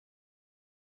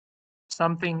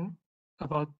something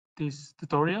about this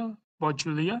tutorial about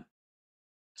Julia.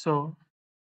 So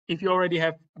if you already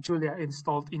have Julia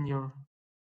installed in your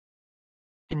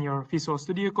Visual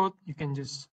Studio Code, you can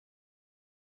just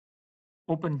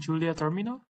open Julia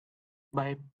terminal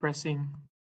by pressing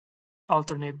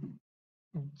alternate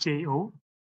JO,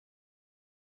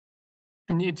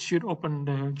 and it should open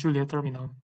the Julia terminal.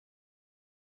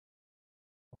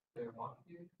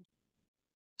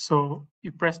 So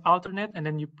you press alternate and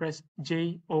then you press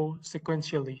JO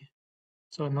sequentially.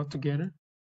 So not together,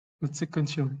 but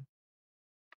sequentially.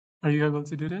 Are you able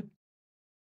to do that?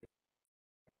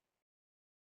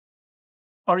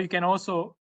 Or you can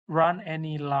also run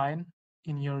any line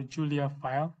in your Julia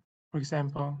file. For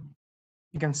example,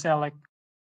 you can select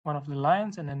one of the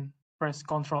lines and then press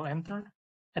Ctrl Enter,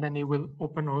 and then it will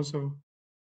open also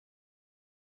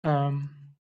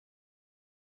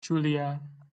Julia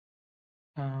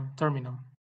terminal,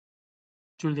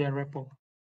 Julia REPL.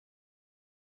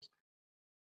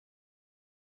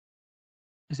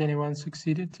 Has anyone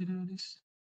succeeded to do this?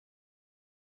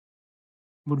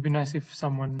 Would be nice if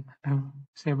someone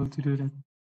is able to do that.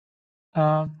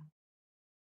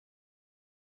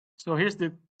 So here's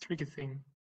the tricky thing.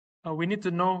 We need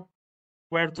to know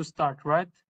where to start, right?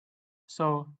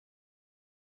 So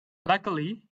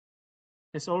luckily,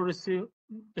 there's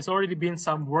already been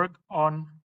some work on,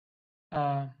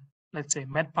 let's say,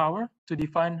 met power to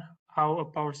define how a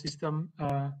power system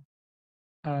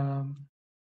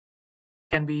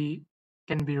can be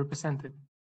represented.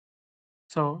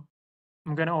 So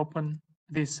I'm gonna open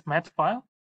this mat file.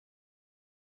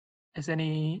 Is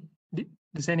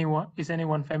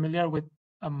anyone familiar with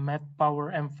a mat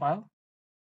power M file?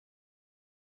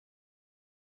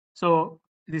 So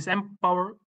this M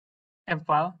power M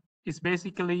file is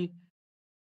basically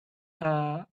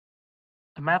a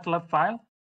MATLAB file.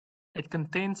 It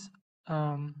contains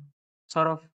sort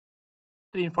of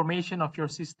the information of your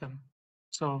system.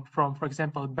 So for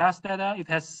example, bus data, it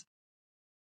has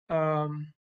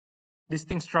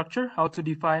distinct structure, how to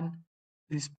define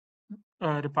these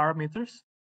the parameters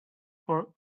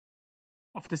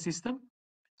of the system.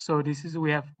 So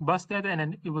we have bus data, and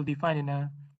then it will define in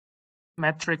a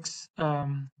matrix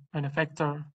and a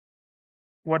vector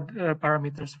what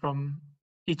parameters from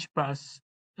each bus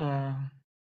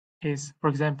is. For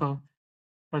example,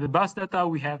 for the bus data,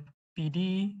 we have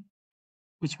PD,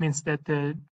 which means that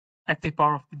the active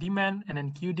power of the demand, and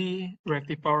then QD,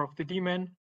 reactive power of the demand,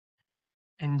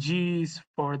 and G is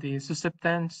for the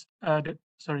susceptance, the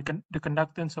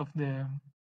conductance of the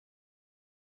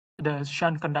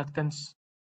shunt conductance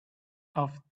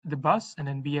of the bus, and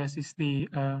then BS is the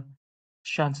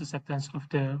shunt susceptance of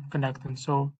the conductance.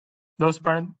 So those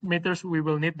parameters, we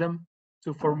will need them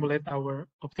to formulate our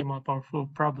optimal power flow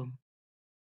problem.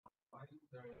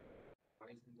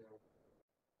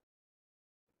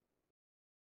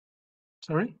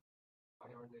 Sorry?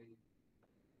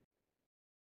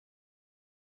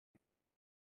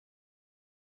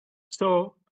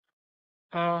 So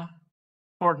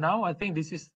for now, I think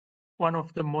this is one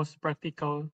of the most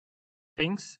practical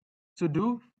things to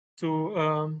do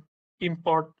to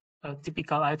import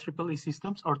typical IEEE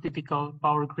systems or typical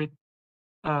power grid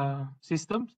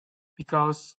systems,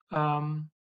 because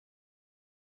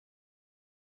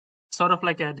sort of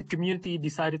like the community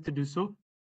decided to do so.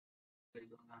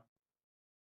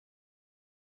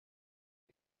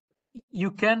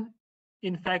 You can,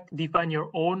 in fact, define your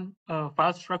own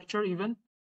file structure even,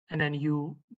 and then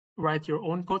you write your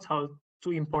own codes how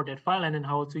to import that file and then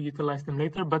how to utilize them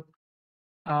later. But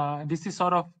this is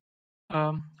sort of,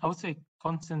 I would say,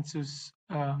 consensus,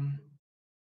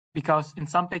 because in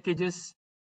some packages,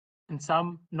 in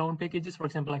some known packages, for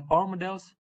example, like power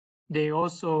models, they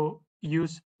also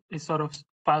use this sort of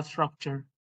file structure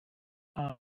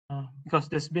because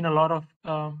there's been a lot of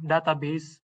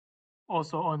database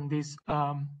also on this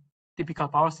typical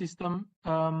power system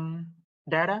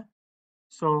data.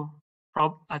 So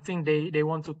I think they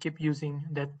want to keep using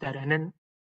that data, and then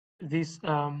this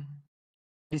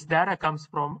data comes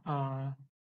from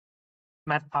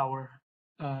MatPower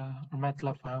or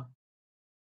MATLAB file.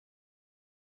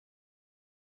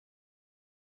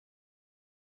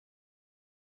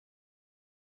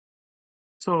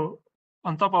 So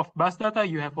on top of bus data,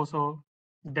 you have also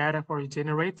data for your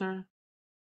generator,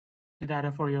 the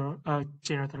data for your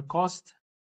generator cost,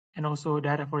 and also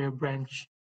data for your branch.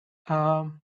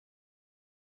 I'm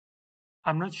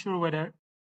not sure whether,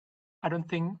 I don't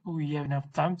think we have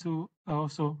enough time to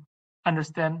also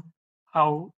understand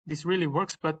how this really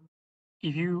works, but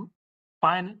if you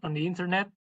find on the internet,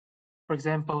 for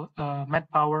example,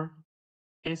 MatPower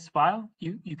case file,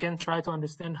 you can try to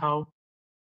understand how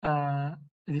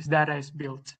this data is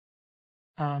built.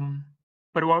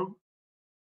 But what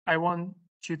I want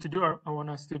you to do, or I want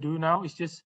us to do now, is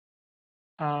just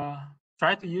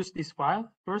try to use this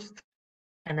file first,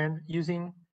 and then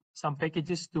using some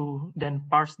packages to then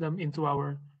parse them into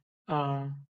our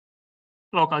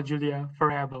local Julia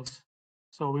variables.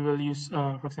 So we will use,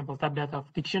 for example, type data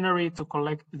of dictionary to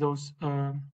collect those,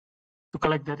 to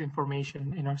collect that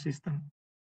information in our system,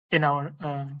 in our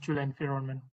Julia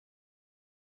environment.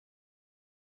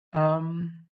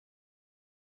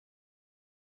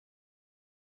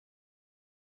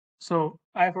 So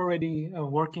I've already a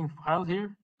working file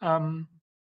here.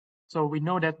 So we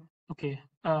know that, okay,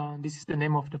 this is the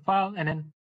name of the file, and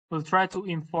then we'll try to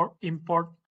import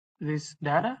this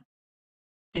data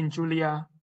in Julia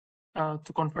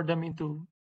to convert them into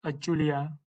a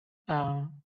Julia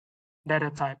data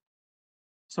type.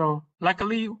 So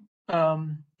luckily,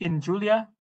 in Julia,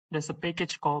 there's a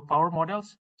package called Power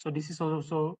Models. So this is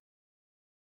also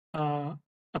a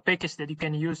package that you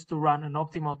can use to run an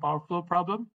optimal power flow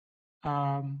problem.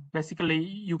 Basically,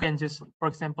 you can just, for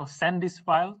example, send this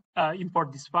file,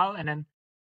 import this file, and then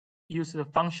use the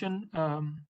function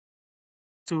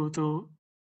to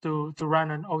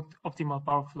run an optimal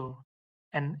power flow.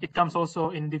 And it comes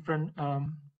also in different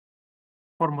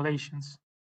formulations.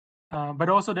 But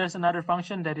also there's another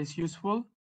function that is useful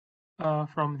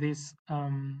from this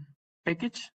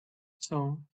package.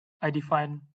 So I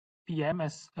define PM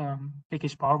as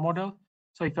package power model.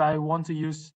 So if I want to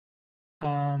use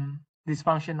this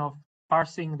function of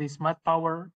parsing this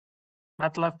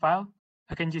MATLAB file,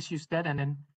 I can just use that and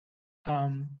then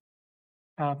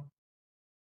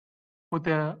put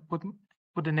the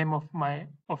name of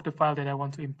the file that I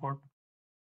want to import.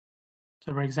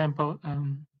 So for example,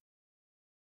 I'm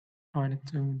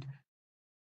running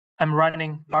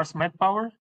parse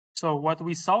MatPower. So what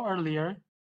we saw earlier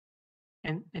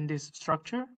in this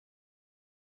structure,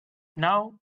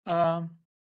 now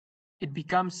it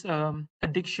becomes a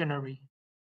dictionary.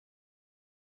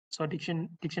 So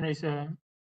dictionary is a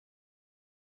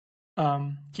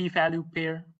key value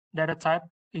pair data type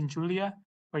in Julia,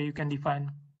 where you can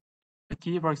define a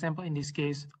key, for example, in this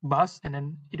case, bus, and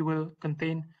then it will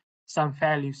contain some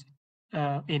values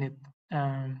in it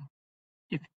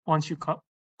if once you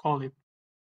call it.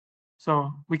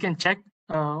 So we can check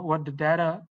what the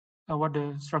data, what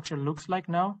the structure looks like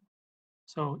now.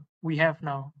 So we have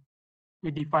now,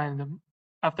 we define them.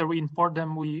 After we import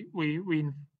them, we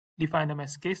define them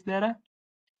as case data.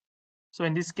 So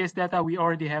in this case data, we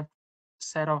already have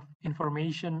set of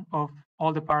information of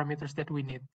all the parameters that we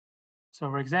need. So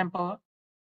for example,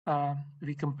 if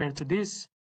we compare to this,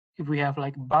 if we have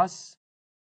like bus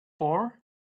 4,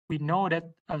 we know that,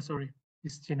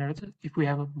 this generator, if we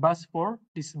have a bus 4,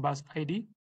 this bus ID,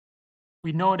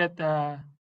 we know that the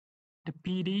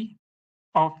PD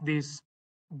of this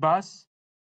bus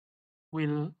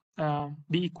will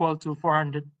be equal to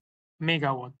 400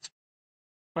 megawatts.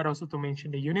 But also to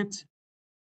mention the units.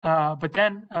 But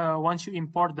then once you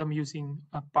import them using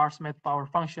a parse-met power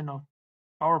function of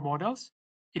power models,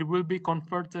 it will be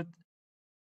converted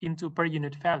into per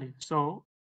unit value. So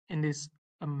in this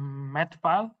met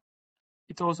file,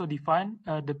 it's also defined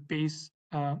the base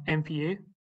MVA,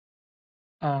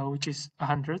 which is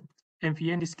 100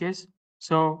 MVA in this case.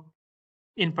 So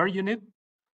in per unit,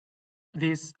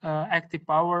 this active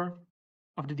power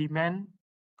of the demand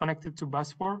connected to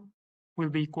bus 4 will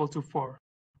be equal to 4.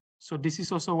 So this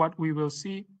is also what we will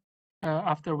see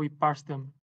after we parse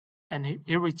them. And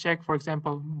here we check, for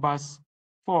example, bus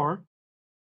 4.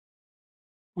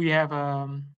 We have,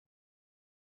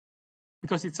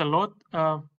 because it's a load,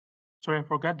 sorry, I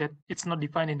forgot that it's not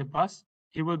defined in the bus.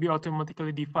 It will be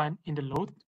automatically defined in the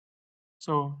load.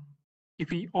 So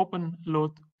if we open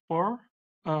load 4,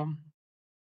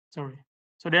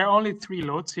 so there are only 3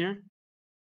 loads here.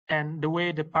 And the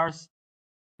way the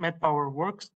parse-met power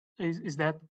works is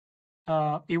that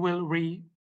it will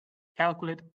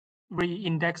recalculate,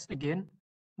 re-index again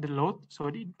the load.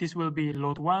 So this will be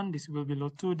load 1, this will be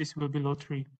load 2, this will be load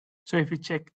 3. So if we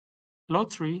check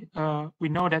load 3, we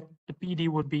know that the PD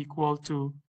would be equal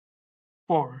to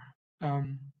 4,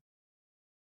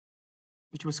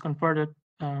 which was converted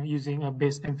using a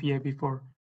base MVA before.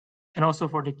 And also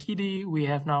for the KD, we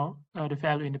have now the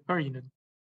value in the per unit.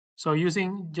 So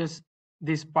using just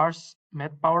this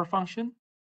parse-met power function,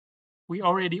 we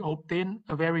already obtain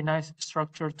a very nice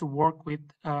structure to work with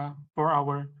for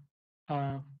our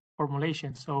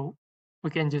formulation. So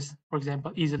we can just, for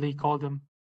example, easily call them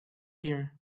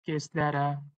here case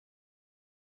data,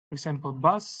 for example,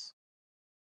 bus.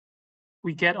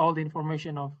 We get all the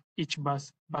information of each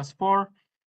bus, bus 4,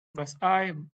 bus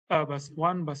I, bus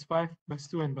 1, bus 5, bus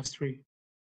 2, and bus 3.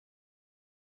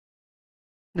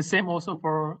 The same also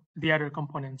for the other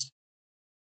components.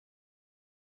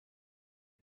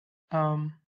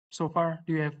 So far,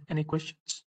 do you have any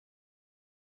questions?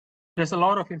 There's a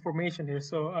lot of information here,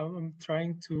 so I'm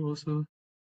trying to also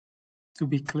to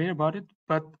be clear about it.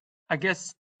 But I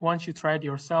guess once you try it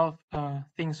yourself,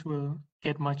 things will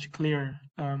get much clearer.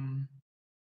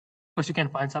 Because you can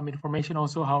find some information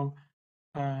also how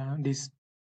this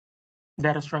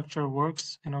data structure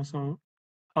works, and also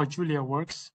how Julia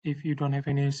works if you don't have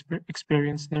any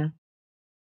experience there.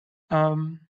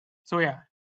 So yeah,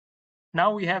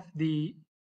 now we have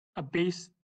a base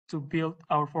to build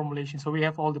our formulation. So we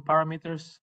have all the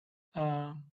parameters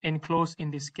enclosed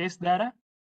in this case data.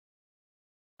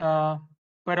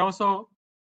 But also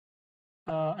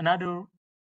another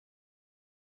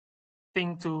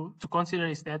thing to consider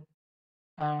is that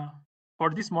for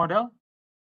this model,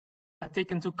 I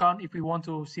take into account if we want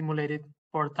to simulate it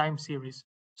for time series.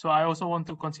 So I also want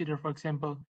to consider, for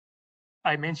example,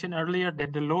 I mentioned earlier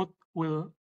that the load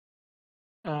will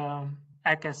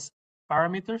act as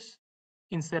parameters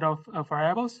instead of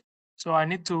variables. So I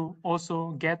need to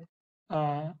also get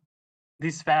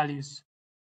these values.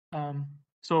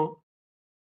 So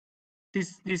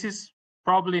this is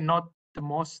probably not the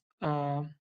most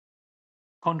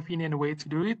convenient way to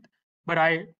do it, but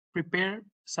I prepare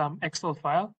some Excel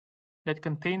file that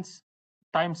contains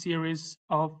time series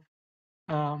of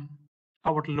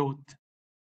our load.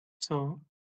 So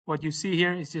what you see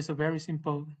here is just a very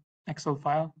simple Excel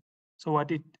file. So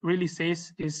what it really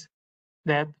says is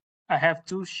that I have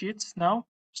 2 sheets now.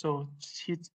 So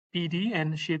sheet PD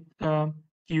and sheet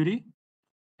QD.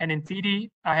 And in PD,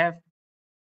 I have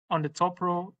on the top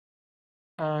row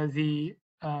the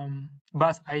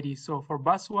bus ID. So for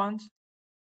bus 1,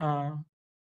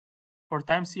 for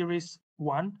time series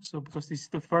 1, so because this is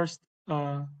the first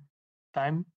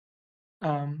time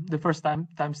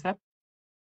step,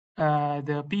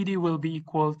 the PD will be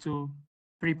equal to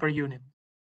 3 per unit,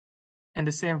 and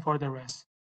the same for the rest.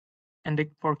 And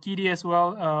for KD as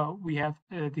well, we have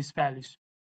these values.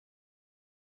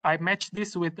 I match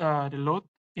this with the load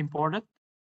imported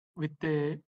with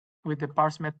the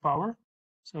parse-met power.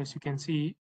 So as you can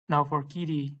see now for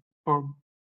KD for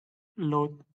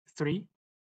load 3,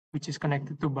 which is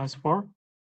connected to bus 4,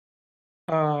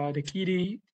 the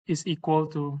KD is equal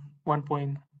to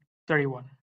 1.31.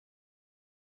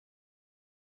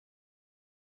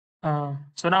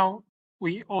 So now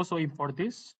we also import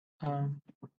this.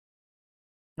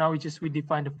 Now we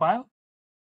define the file.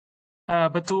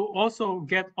 But to also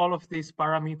get all of these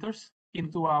parameters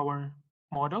into our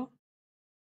model,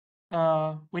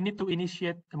 we need to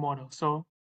initiate the model. So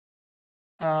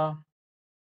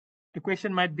the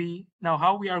question might be now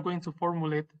how we are going to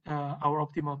formulate our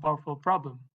optimal power flow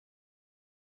problem.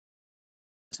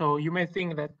 So you may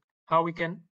think that how we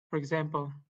can, for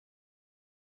example,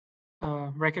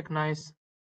 recognize,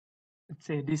 let's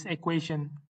say, this equation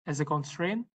as a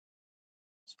constraint,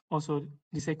 also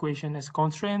this equation as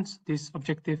constraints, this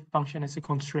objective function as a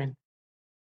constraint.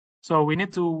 So we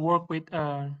need to work with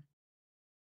a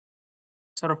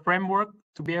sort of framework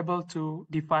to be able to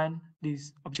define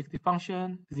this objective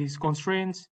function, these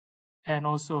constraints, and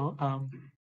also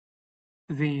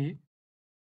the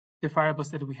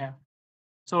variables that we have.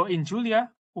 So in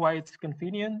Julia, why it's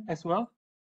convenient as well,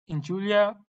 in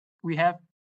Julia, we have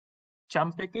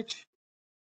jump package.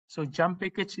 So jump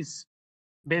package is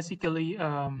basically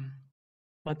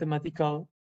mathematical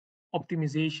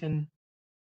optimization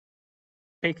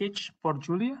package for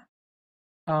Julia.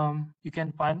 You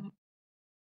can find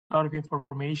a lot of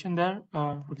information there.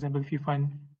 For example, if you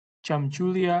find jump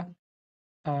Julia,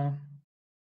 here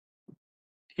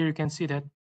you can see that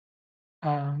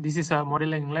this is a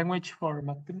modeling language for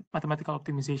mathematical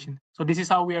optimization. So this is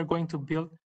how we are going to build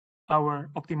our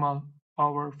optimal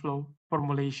power flow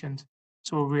formulations.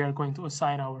 So we are going to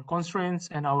assign our constraints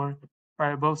and our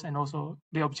variables and also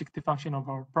the objective function of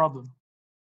our problem.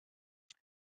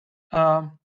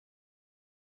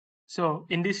 So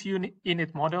in this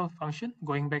init model function,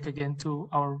 going back again to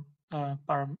our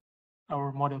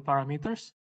model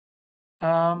parameters,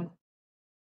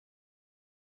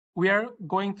 we are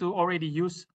going to already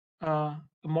use a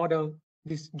model,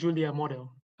 this Julia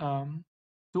model,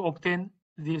 to obtain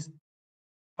these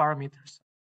parameters.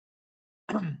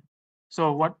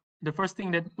 So what the first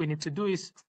thing that we need to do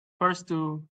is first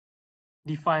to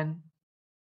define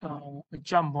a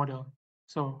jump model.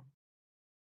 So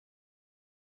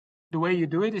the way you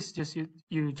do it is just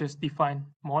you just define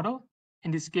model.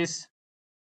 In this case,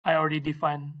 I already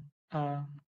defined the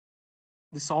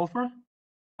solver.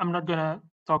 I'm not gonna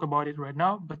talk about it right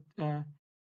now, but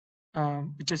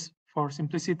just for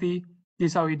simplicity,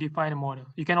 this is how you define a model.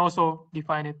 You can also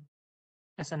define it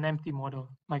as an empty model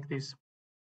like this.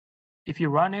 If you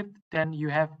run it, then you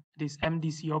have this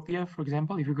MDC OPF, for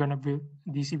example. If you're gonna build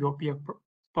DC OPF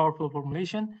power flow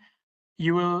formulation,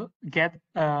 you will get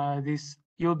this.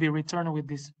 You'll be returned with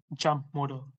this jump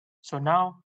model. So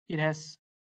now it has.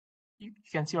 You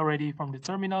can see already from the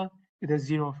terminal, it has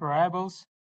 0 variables,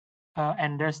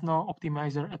 and there's no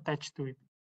optimizer attached to it.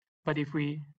 But if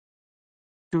we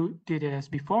did it as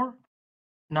before,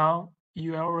 now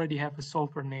you already have a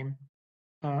solver name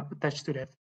attached to that.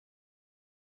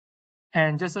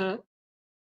 And just a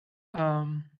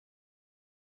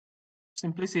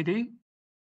simplicity,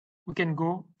 we can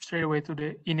go straight away to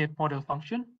the init model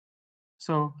function.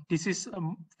 So this is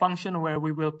a function where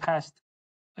we will pass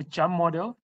a jump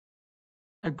model,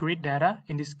 a grid data,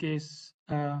 in this case,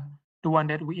 the one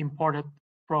that we imported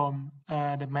from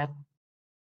the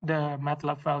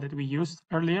MATLAB file that we used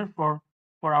earlier for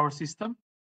our system.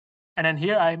 And then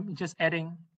here I'm just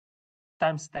adding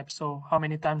time steps. So how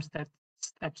many time steps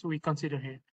we consider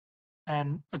here.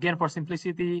 And again, for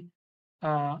simplicity,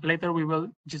 later we will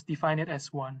just define it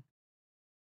as 1.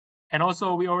 And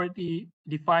also we already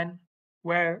defined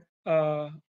where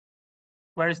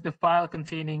is the file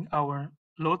containing our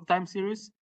load time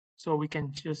series, so we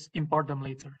can just import them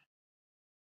later.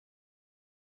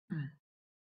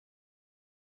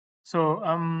 So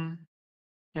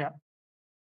yeah.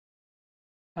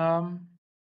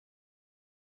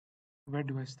 Where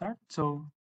do I start? So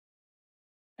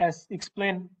as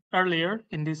explained earlier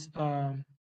in this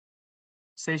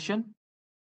session,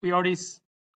 I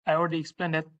already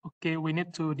explained that, okay, we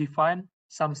need to define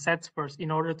some sets first in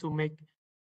order to make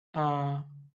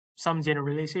some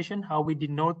generalization, how we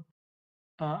denote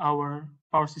our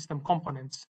power system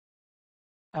components.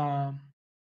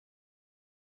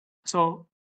 So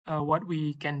what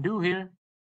we can do here,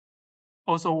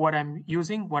 also what I'm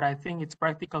using, what I think it's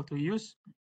practical to use,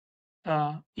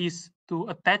 is to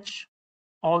attach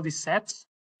all the sets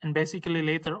and basically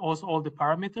later also all the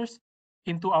parameters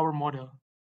into our model.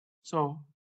 So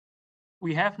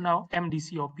we have now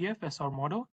MDC OPF as our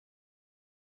model.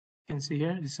 You can see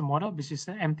here, this is a model, this is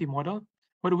an empty model.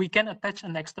 but we can attach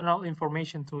an external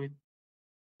information to it.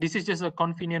 This is just a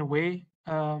convenient way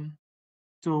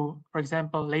to, for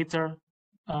example, later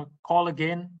call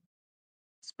again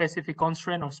specific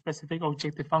constraint or specific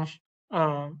objective function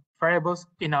variables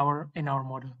in our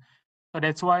model. So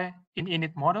that's why in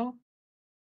init model,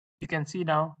 you can see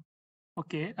now,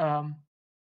 okay,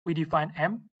 we define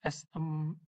M as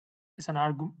an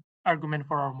argument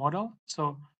for our model.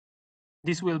 So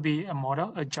this will be a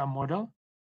model, a jump model.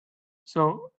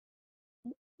 So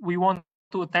we want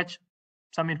to attach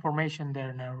some information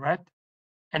there now, right?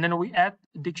 And then we add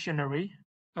a dictionary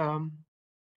to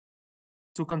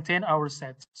contain our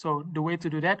sets. So the way to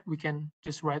do that, we can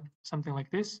just write something like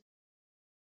this.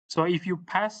 So if you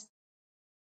pass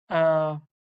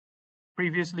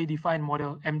previously defined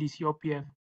model MDC OPF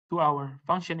to our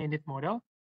function init model,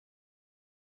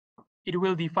 it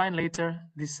will define later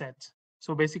this set.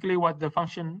 So basically what the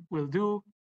function will do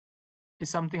is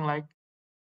something like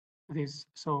this.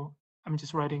 So I'm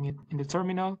just writing it in the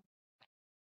terminal.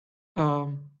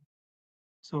 So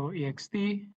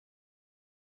ext,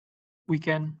 we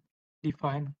can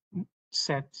define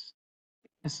sets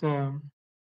as a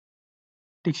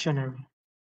dictionary.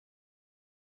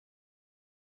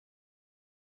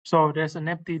 So there's an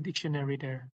empty dictionary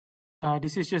there.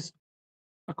 This is just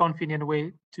a convenient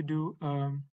way to do,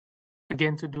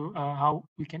 again, to do how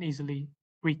we can easily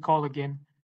recall again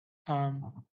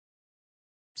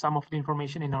some of the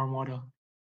information in our model.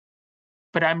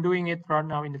 But I'm doing it right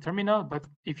now in the terminal, but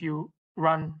if you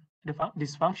run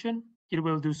this function, it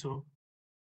will do so.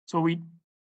 So we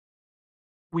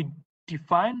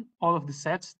define all of the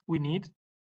sets we need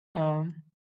in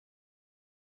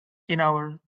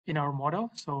our model.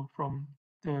 So from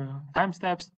the time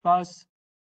steps plus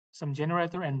some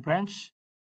generator and branch,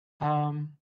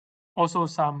 also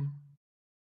some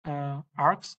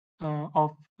arcs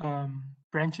of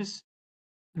branches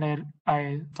that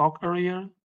I talked earlier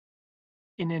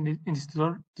in this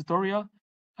tutorial.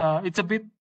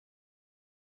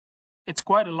 It's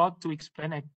quite a lot to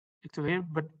explain actually,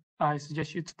 but I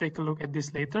suggest you to take a look at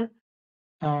this later.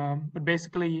 But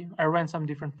basically, I ran some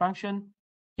different function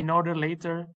in order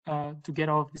later to get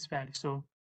all of this value. So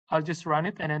I'll just run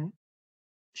it and then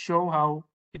show how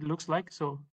it looks like.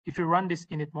 So if you run this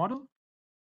init model,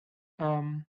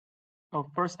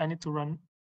 well, first I need to run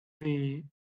the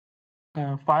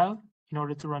file in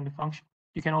order to run the function.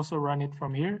 You can also run it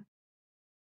from here.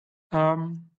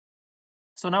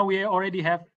 So now we already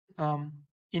have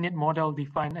init model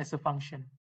defined as a function.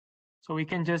 So we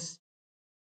can just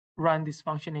run this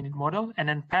function init model and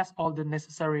then pass all the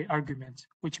necessary arguments,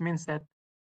 which means that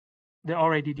the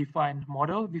already defined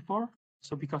model before.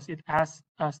 So because it asks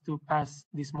us to pass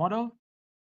this model,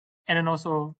 and then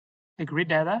also the grid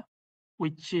data,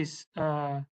 which is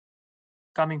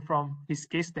coming from this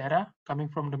case data, coming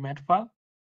from the math file.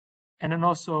 And then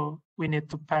also we need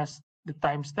to pass the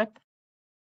time step,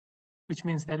 which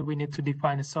means that we need to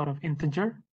define a sort of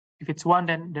integer. If it's 1,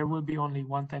 then there will be only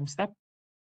one time step.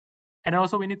 And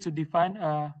also we need to define,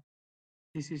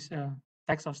 this is a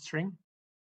text or string,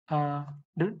 where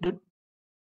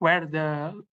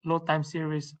the load time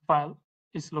series file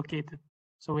is located.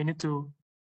 So we need to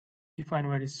define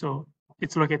where it is. So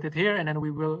it's located here, and then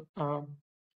we will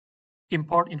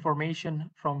import information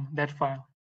from that file.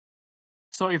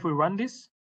 So if we run this,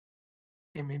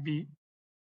 okay, maybe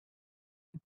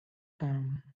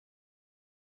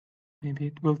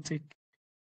it will take,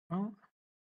 oh,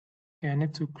 yeah, I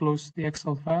need to close the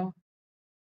Excel file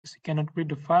because you cannot read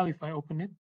the file if I open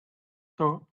it.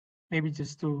 So maybe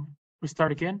just to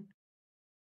restart again.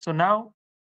 So now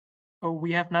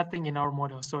we have nothing in our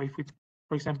model. So if we,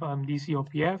 for example, MDC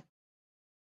OPF,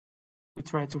 we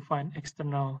try to find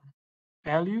external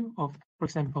value of, for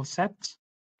example, sets,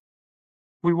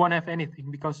 we won't have anything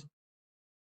because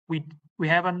we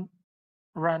haven't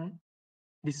run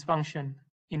this function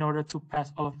in order to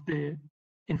pass all of the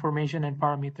information and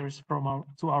parameters from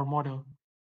to our model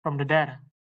from the data.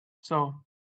 So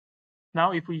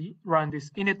now if we run this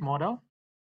init model,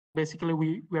 basically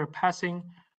we are passing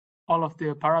all of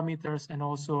the parameters and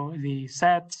also the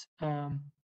sets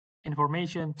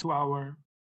information to our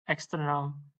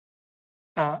external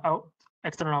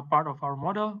external part of our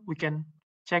model. We can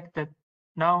check that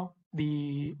now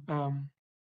the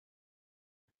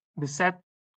set,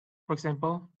 for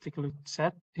example, take a look at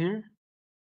set here,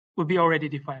 will be already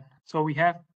defined. So we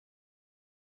have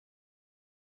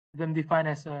them defined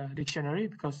as a dictionary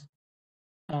because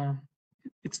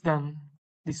it's done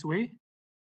this way.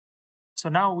 So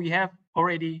now we have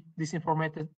already this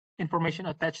information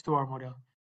attached to our model.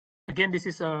 Again, this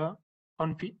is a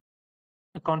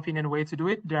convenient way to do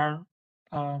it. There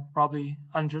are probably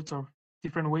hundreds or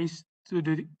different ways to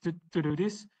do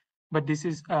this, but this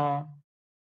is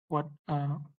what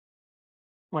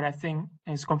I think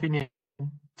is convenient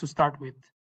to start with.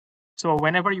 So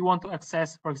whenever you want to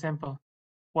access, for example,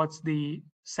 what's the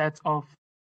set of,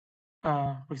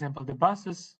 for example, the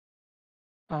buses,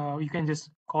 you can just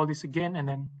call this again, and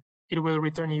then it will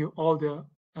return you all the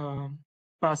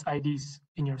bus IDs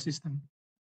in your system.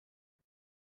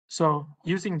 So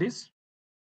using this,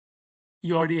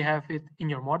 you already have it in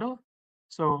your model.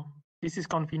 So this is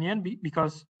convenient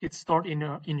because it's stored in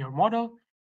your model,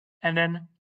 and then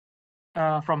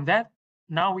from that,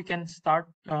 now we can start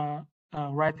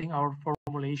writing our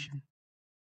formulation.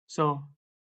 So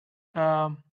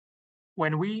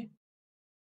when we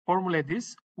formulate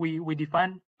this, we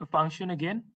define a function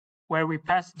again where we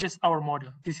pass just our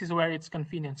model. This is where it's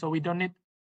convenient. So we don't need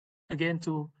again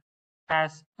to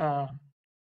pass the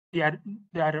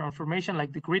other information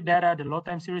like the grid data, the load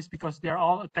time series, because they're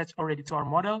all attached already to our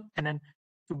model. And then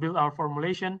to build our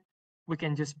formulation, we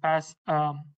can just pass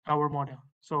our model.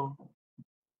 So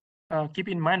keep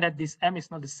in mind that this M is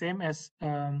not the same as,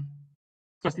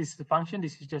 because this is a function,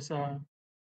 this is just a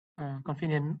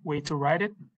convenient way to write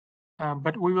it.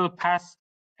 But we will pass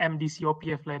MDC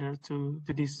OPF later to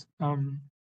this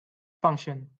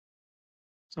function.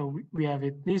 So we have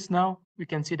it this now. We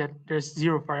can see that there's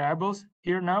 0 variables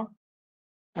here now.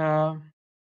 And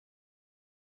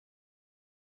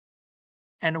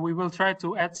we will try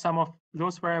to add some of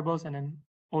those variables and then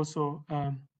also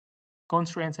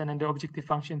constraints and then the objective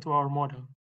function to our model.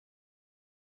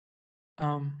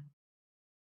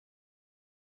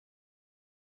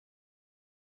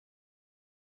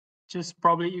 Just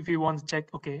probably if you want to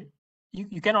check, okay,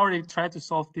 you can already try to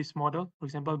solve this model, for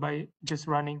example, by just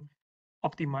running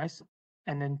optimize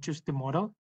and then choose the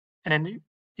model, and then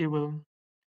it will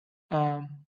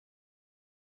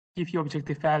give you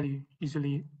objective value,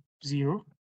 usually 0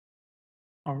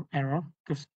 or error,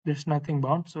 because there's nothing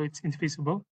bound, so it's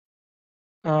invisible.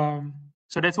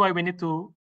 So that's why we need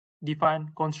to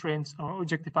define constraints or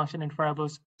objective function and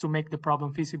variables to make the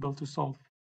problem feasible to solve.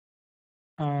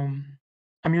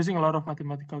 I'm using a lot of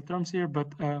mathematical terms here,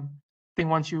 but I think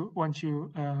once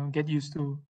you get used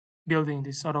to building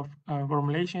this sort of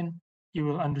formulation, you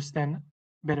will understand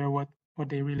better what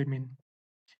they really mean.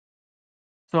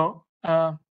 So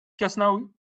because now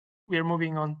we are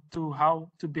moving on to how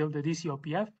to build the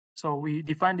DCOPF. So we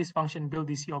define this function build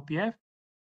DCOPF,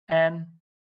 and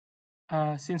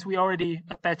since we already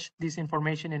attached this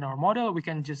information in our model, we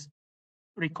can just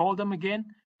recall them again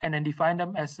and then define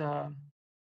them as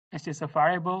just a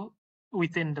variable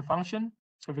within the function.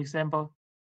 So for example,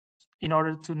 in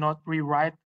order to not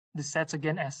rewrite the sets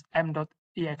again as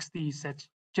m.ext set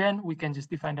gen, we can just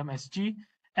define them as g,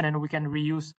 and then we can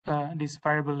reuse this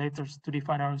variable later to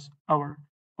define our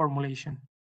formulation.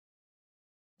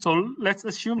 So let's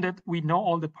assume that we know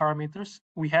all the parameters.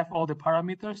 We have all the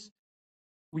parameters.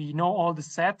 We know all the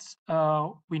sets.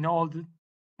 We know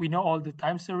all the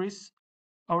time series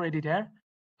already there.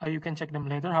 You can check them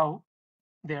later how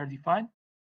they are defined.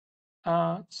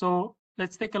 So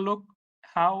let's take a look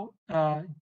how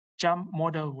JUMP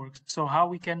model works. So how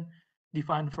we can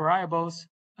define variables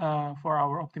for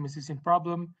our optimization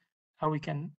problem, how we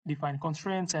can define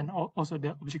constraints, and also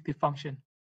the objective function.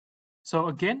 So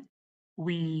again,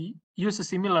 we use a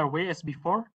similar way as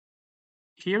before.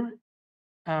 Here,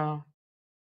 to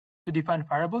define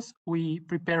variables, we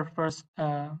prepare first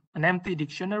an empty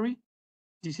dictionary.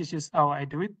 This is just how I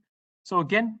do it. So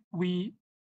again, we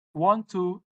want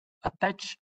to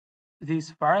attach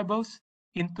these variables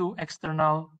into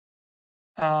external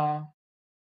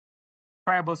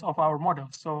variables of our model.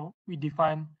 So we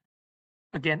define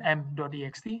again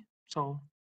m.ext. So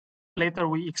later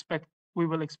we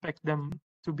will expect them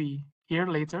to be here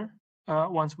later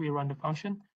once we run the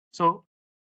function. So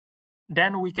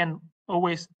then we can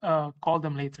always call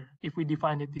them later if we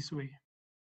define it this way.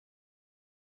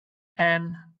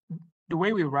 And the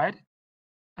way we write,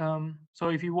 so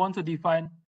if you want to define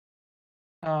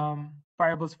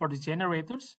variables for the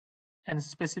generators, and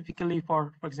specifically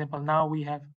for example, now we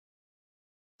have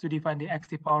to define the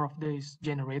active power of this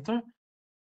generator,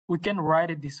 we can write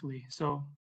it this way. So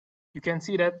you can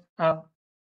see that so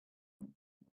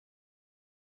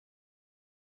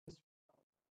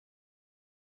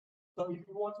if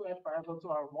you want to add variable to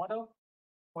our model,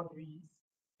 what we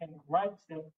can write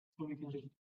that, so we can just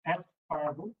add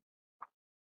variable.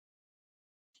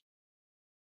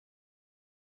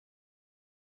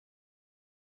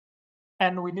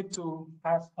 And we need to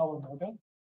pass our model.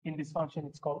 In this function,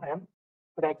 it's called M,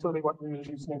 but actually what we will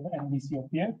use in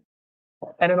MDCOPF.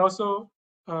 And then also,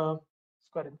 it's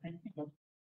quite a tricky,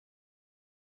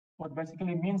 but what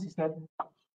basically means is that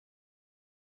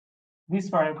this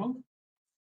variable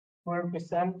will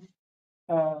represent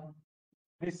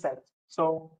this set.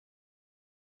 So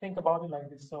think about it like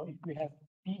this. So if we have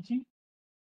PG,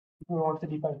 if we want to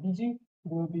define PG,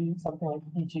 it will be something like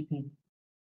PGP.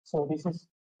 So this is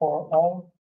for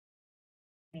all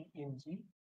P in G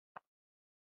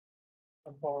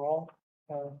and for all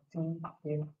T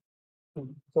in P.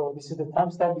 So this is the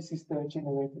timestamp, this is the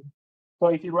generator. So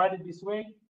if you write it this way,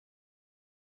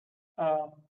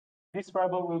 this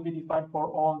variable will be defined for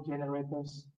all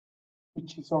generators,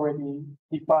 which is already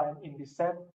defined in this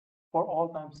set, for all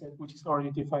time set, which is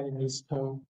already defined in this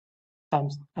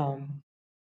times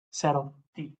set of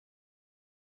T.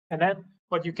 And then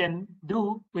what you can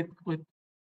do with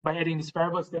by adding these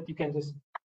variables, that you can just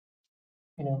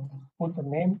put a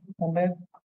name on that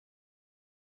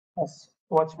as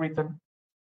what's written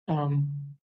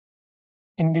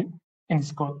in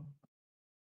this code.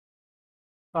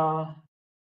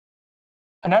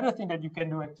 Another thing that you can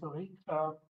do actually,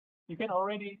 you can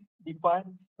already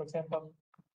define, for example,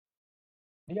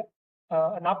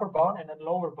 an upper bound and a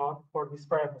lower bound for this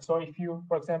variable. So if you,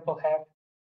 for example, have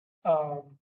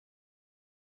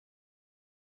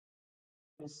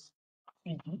this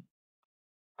PG,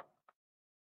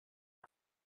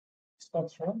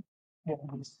 starts from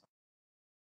this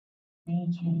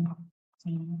PG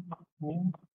T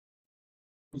min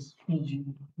is PG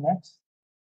max.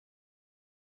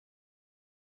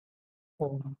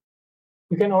 So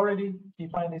you can already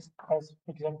define this as,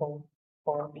 for example,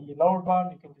 for the lower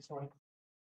bound, you can just write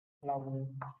lower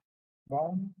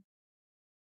bound.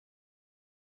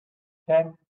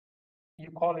 Then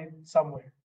you call it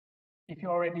somewhere. If you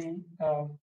already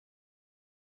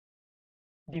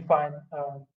define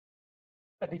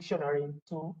a dictionary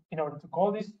in order to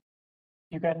call this,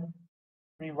 you can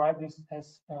rewrite this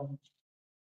as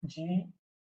G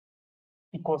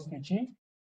equals to G,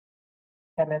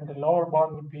 and then the lower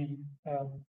bound would be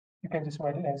you can just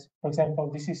write it as, for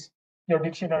example, this is your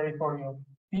dictionary for your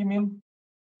P min,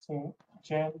 so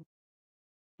Gen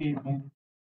P min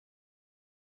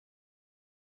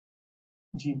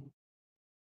G.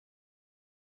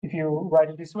 If you write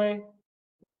it this way,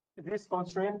 this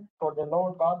constraint for the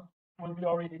lower bound will be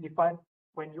already defined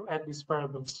when you add these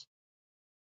variables.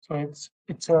 So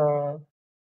it's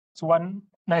one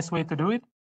nice way to do it,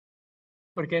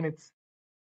 but again, it's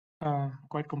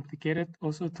quite complicated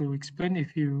also to explain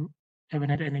if you haven't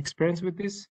had any experience with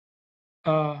this.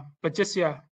 But just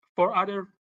for other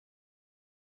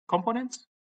components,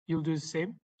 you'll do the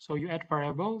same. So you add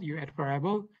variable,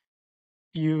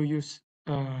 you use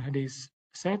these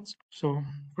sets. So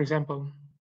for example,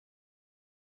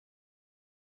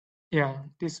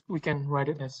 this we can write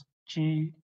it as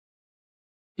G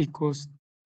equals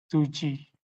to G.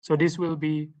 So this will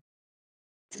be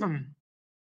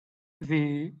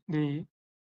the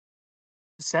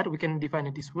set. We can define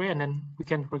it this way, and then we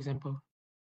can, for example,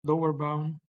 lower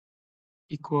bound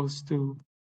equals to,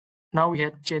 now we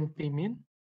had Gen P min,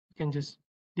 you can just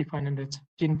define it as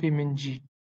Gen P min G.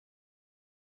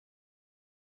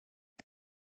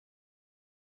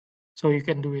 So you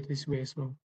can do it this way as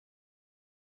well.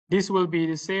 This will be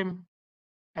the same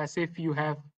as if you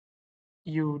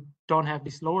don't have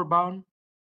this lower bound,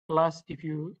 plus if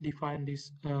you define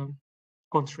these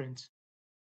constraints.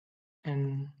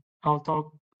 And I'll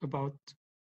talk about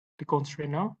the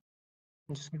constraint now.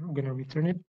 I'm just gonna return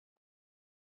it.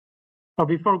 But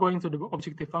before going to the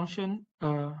objective function,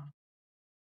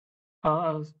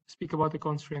 I'll speak about the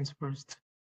constraints first.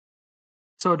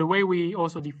 So the way we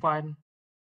also define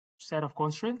set of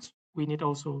constraints, we need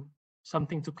also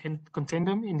something to contain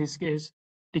them, in this case,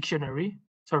 dictionary.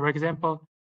 So for example,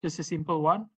 just a simple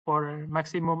one for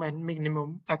maximum and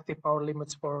minimum active power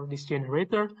limits for this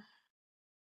generator.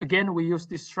 Again, we use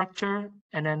this structure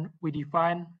and then we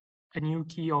define a new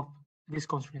key of this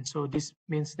constraint. So this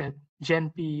means that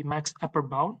Gen P max upper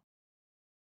bound.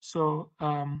 So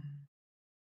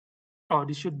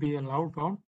this should be a lower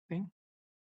bound thing.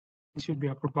 This should be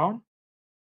upper bound.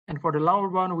 And for the lower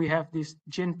bound, we have this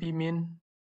Gen P min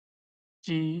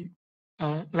G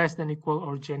less than equal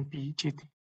or Gen P GT.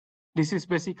 This is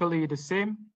basically the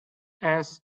same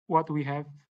as what we have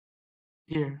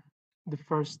here, the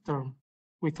first term,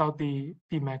 without the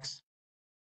P max.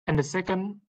 And the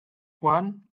second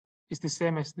one is the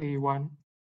same as the one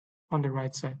on the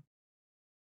right side.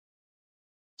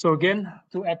 So again,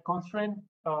 to add constraint,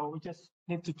 we just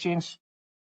need to change.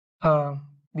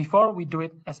 Before we do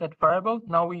it as add variable,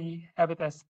 now we have it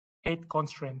as add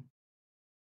constraint.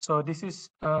 So this is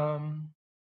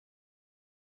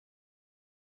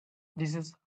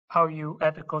how you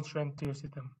add a constraint to your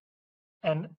system.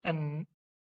 And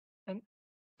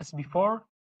as before,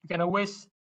 you can always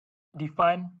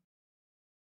define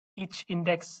each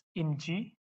index in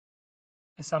G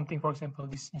as something, for example,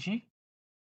 this G.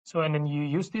 So, and then you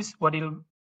use this, what it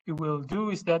will do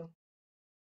is that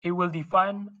it will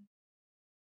define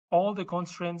all the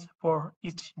constraints for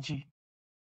each G.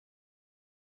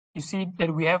 You see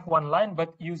that we have one line,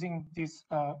 but using this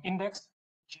index,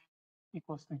 G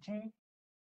equals to G,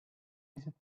 is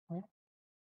it where?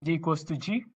 G equals to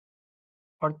G,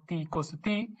 or T equals to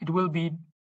T, it will be,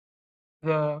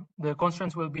 the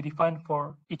constraints will be defined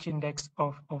for each index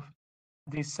of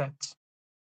these sets.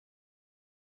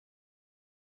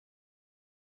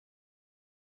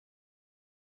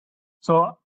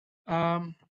 So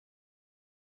the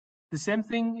same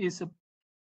thing is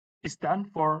done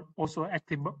for also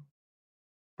active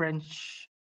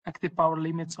power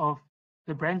limits of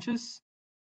the branches.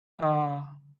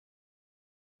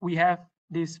 We have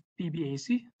this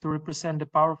PBAC to represent the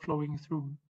power flowing through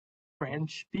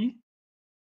branch P.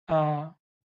 And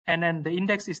then the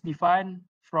index is defined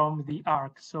from the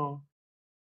arc. So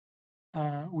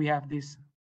we have this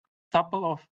tuple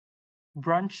of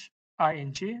branch I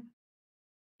and J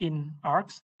in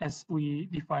arcs as we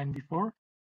defined before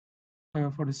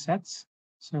for the sets.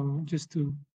 So just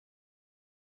to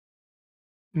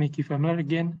make you familiar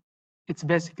again, it's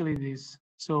basically this.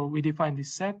 So we define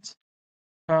this set,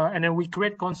 and then we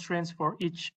create constraints for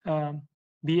each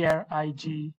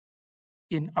BRIG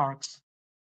in arcs.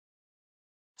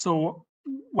 So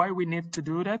why we need to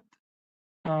do that?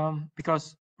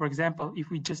 Because, for example,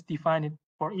 if we just define it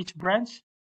for each branch,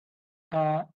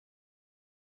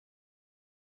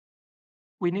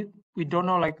 we don't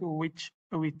know like which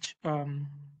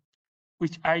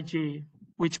IJ,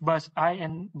 which bus I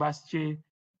and bus J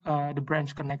the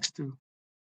branch connects to,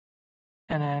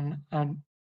 and then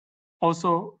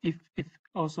also if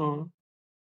also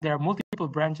there are multiple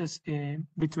branches in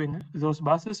between those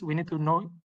buses, we need to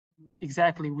know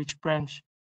exactly which branch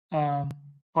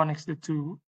connects the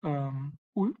two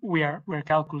we're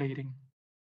calculating.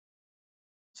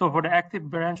 So for the active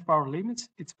branch power limits,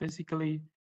 it's basically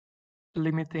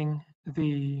limiting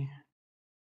the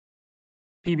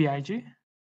PBIG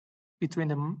between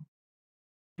them,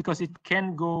 because it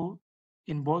can go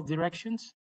in both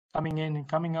directions, coming in and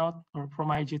coming out, or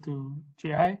from IG to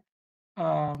GI.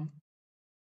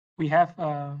 We have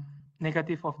a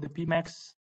negative of the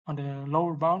Pmax on the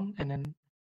lower bound and then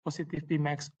positive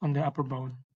Pmax on the upper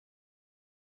bound.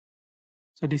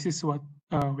 So this is what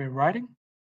we're writing.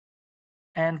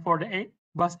 And for the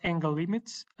bus angle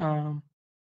limits,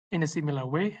 in a similar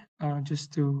way,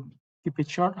 just to keep it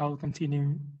short, I'll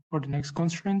continue for the next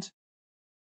constraint.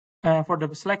 For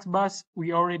the slack bus,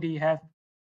 we already have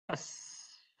a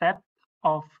set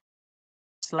of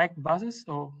slack buses,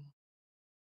 so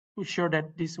we're sure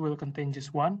that this will contain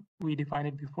just one. We defined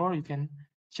it before, you can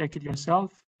check it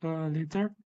yourself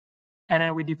later. And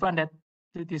then we define that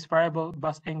this variable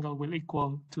bus angle will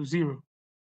equal to 0.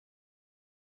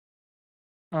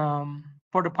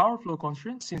 For the power flow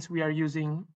constraint, since we are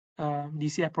using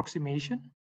DC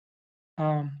approximation,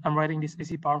 I'm writing this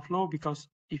AC power flow because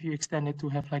if you extend it to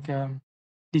have like a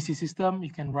DC system,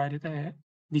 you can write it a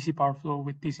DC power flow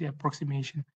with DC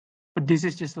approximation. But this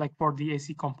is just like for the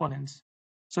AC components.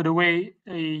 So the way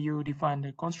you define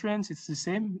the constraints, it's the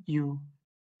same. You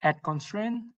add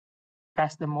constraint,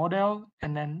 pass the model,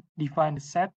 and then define the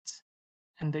sets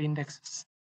and the indexes.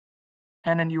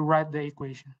 And then you write the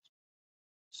equation.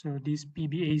 So this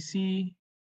PBAC,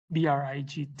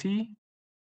 BRIGT.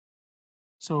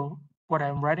 So what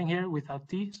I'm writing here without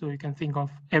T, so you can think of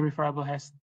every variable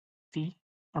has T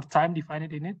or time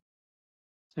defined in it.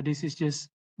 So this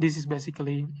is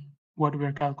basically what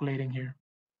we're calculating here.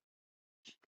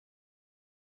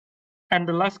 And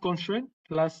the last constraint,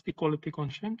 last equality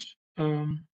constraint,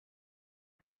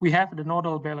 we have the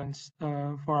nodal balance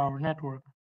for our network.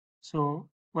 So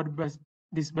what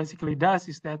this basically does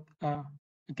is that,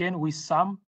 again, we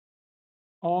sum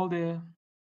all the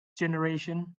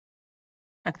generation,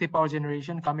 active power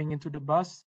generation coming into the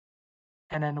bus,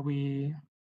 and then we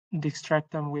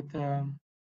extract them with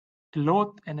the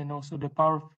load and then also the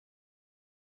power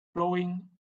flowing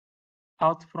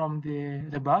out from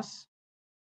the bus,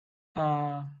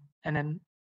 and then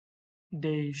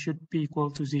they should be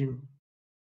equal to 0.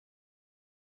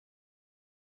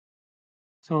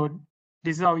 So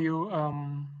this is how you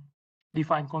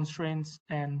define constraints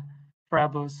and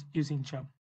variables using jump.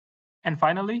 And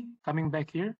finally, coming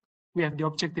back here, we have the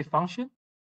objective function.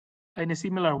 In a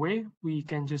similar way, we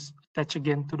can just attach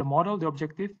again to the model the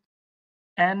objective,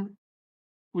 and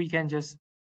we can just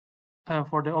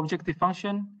for the objective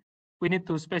function, we need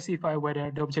to specify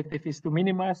whether the objective is to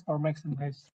minimize or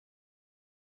maximize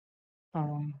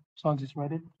So I'll just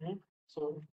write it here.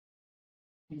 So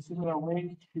in similar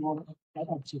way, you want to add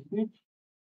objective.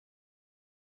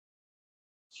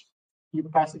 You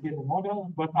pass again the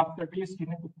model, but after this, you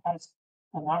need to pass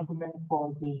an argument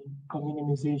for the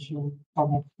minimization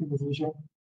or maximization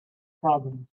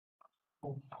problem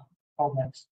or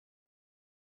max.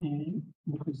 You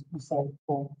could decide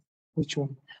for which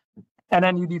one. And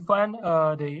then you define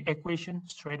the equation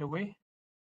straight away.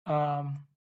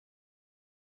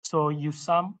 So you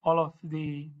sum all of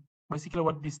the, basically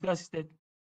what this does is that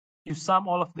you sum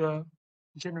all of the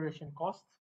generation costs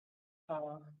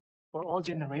for all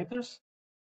generators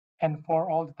and for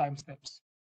all the time steps.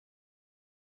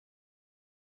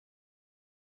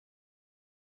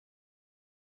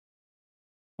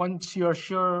 Once you're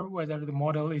sure whether the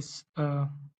model is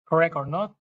correct or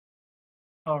not,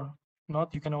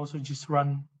 you can also just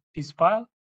run this file,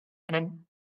 and then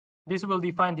this will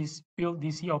define this build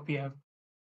DC OPF.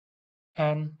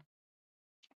 And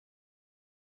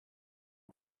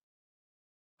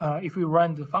if we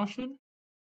run the function,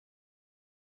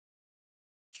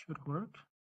 it should work.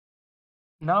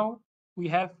 Now we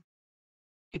have,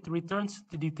 it returns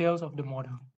the details of the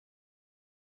model.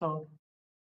 So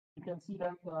you can see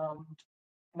that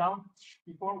now,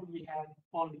 before we had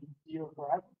only 0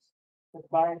 variables, but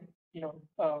by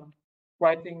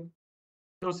writing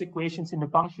those equations in the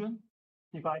function,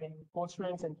 dividing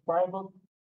constraints and variables,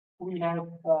 we have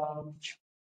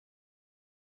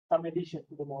some addition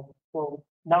to the model. So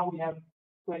now we have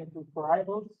 22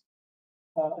 variables,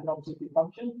 an objective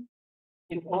function.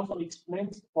 It also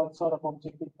explains what sort of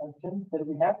objective function that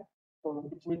we have. So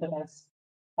it's written as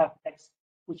fx,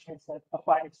 which means that a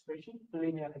finite expression, a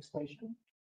linear expression.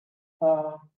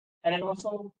 And then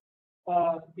also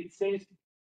it says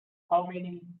how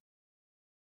many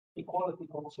equality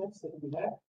constants that we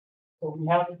have. So we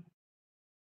have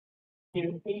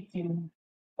here 18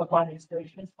 finite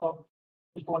expressions of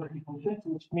equality functions,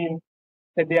 which means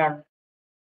that they are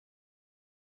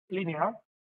linear.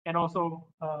 And also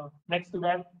next to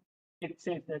that, it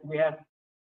says that we have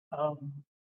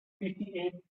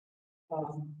 58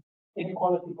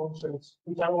 inequality constraints,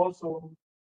 which are also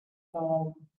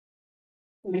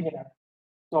linear.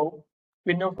 So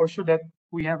we know for sure that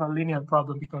we have a linear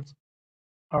problem because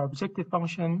our objective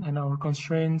function and our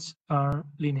constraints are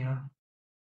linear.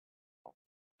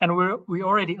 And we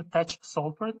already attached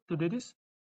solver to do this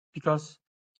because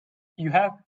you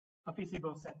have a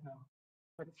feasible set now,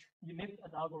 but you need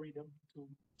an algorithm to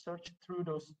search through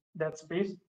that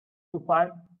space to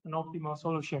find an optimal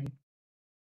solution.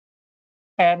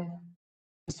 And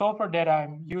the solver that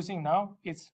I'm using now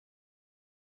is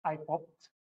IPOPT.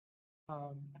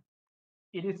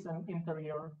 It is an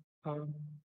interior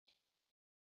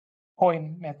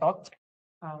point method,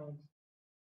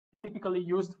 typically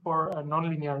used for a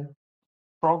nonlinear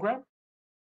program,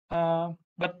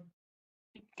 but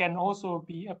it can also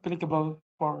be applicable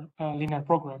for a linear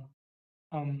program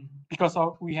because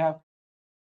we have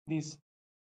this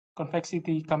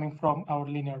convexity coming from our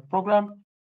linear program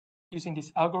using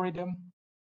this algorithm.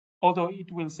 Although it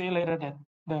will say later that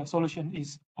the solution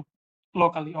is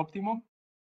locally optimum,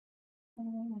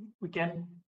 we can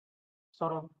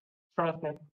sort of trust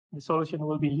that the solution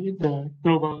will be the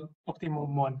global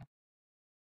optimum one.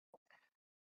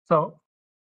 So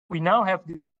we now have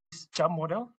this jump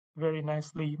model very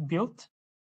nicely built.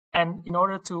 And in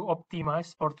order to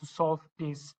optimize or to solve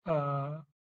this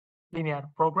linear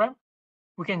program,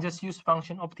 we can just use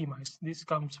function optimize. This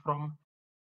comes from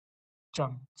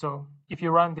jump. So if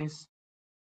you run this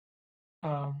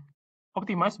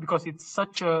optimize, because it's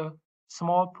such a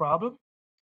small problem,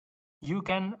 you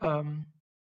can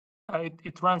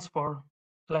it runs for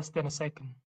less than a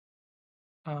second.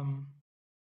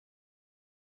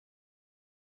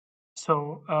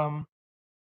 So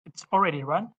it's already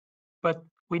run, but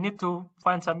we need to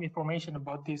find some information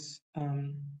about this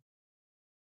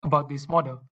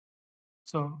model.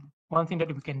 So one thing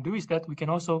that we can do is that we can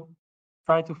also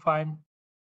try to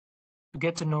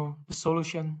get to know the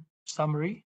solution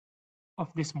summary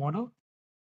of this model.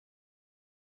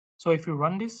 So if you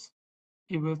run this,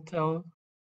 it will tell,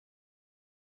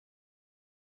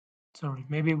 sorry,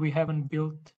 maybe we haven't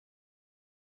built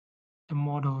the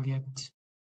model yet.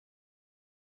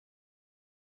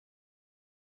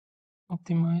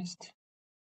 Optimized.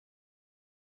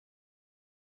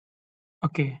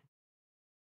 Okay.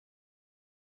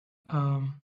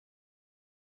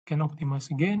 Can optimize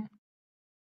again.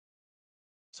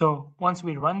 So once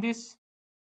we run this,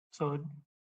 so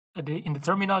in the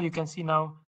terminal, you can see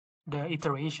now the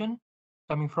iteration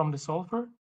coming from the solver.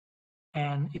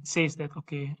 And it says that,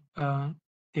 okay,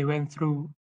 they went through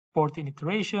 14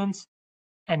 iterations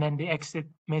and then the exit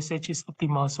message is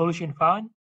optimal solution found,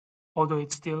 although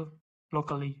it's still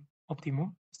locally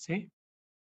optimum, let's say.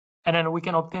 And then we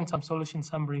can obtain some solution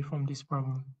summary from this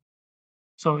problem.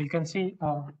 So you can see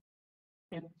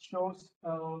it shows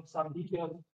some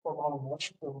details from our model.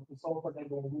 So the software that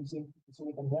we're using is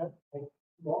written there, like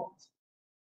blocks.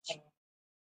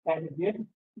 And again,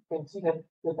 you can see that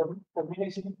the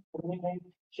termination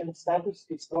status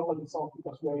is locally solved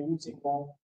because we are using a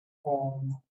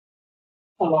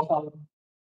local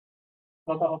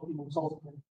optimum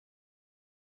software.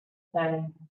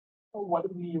 And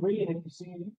what we really need to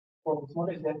see from this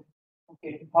model is that,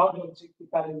 okay, how the objective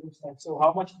value looks like. So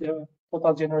how much the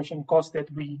total generation cost that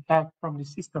we have from the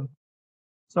system.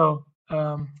 So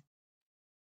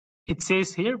it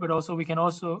says here, but also we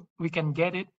can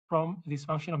get it from this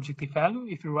function objective value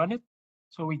if you run it.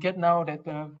 So we get now that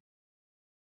the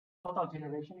total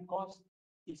generation cost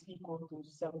is equal to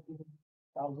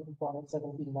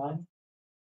 17,479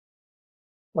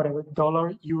 whatever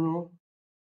euro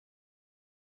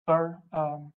per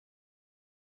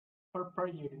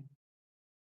unit.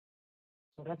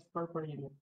 So that's per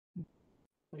unit.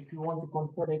 So if you want to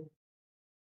convert it,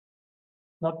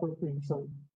 not per print, so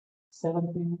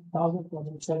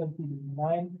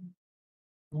 17,479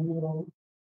 euro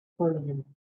per unit.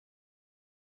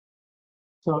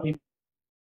 So if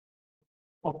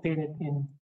obtained in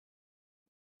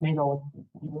megawatt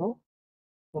euro,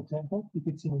 for example, if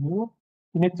it's in euro,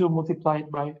 you need to multiply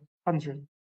it by 100.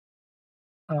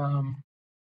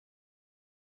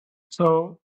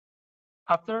 So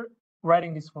after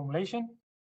writing this formulation,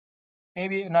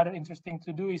 maybe another interesting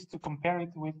to do is to compare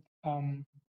it with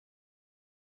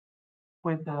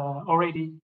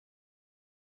already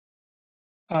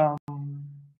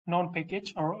known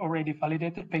package or already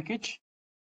validated package.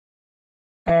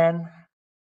 And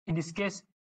in this case,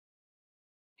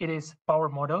 it is power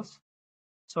models.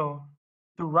 So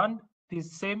to run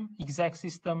this same exact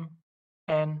system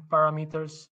and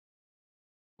parameters,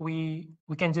 we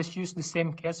can just use the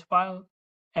same case file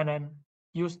and then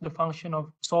use the function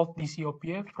of solve DC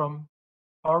OPF from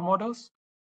power models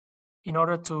in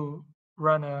order to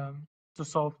run to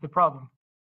solve the problem.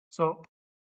 So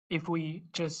if we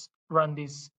just run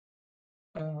this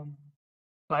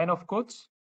line of codes,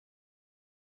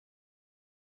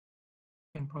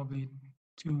 and probably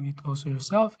do it also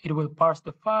yourself, it will parse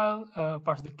the file,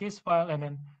 parse the case file, and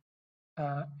then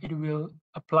it will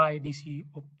apply DC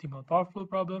optimal power flow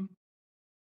problem.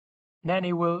 Then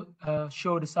it will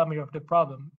show the summary of the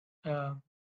problem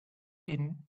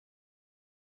in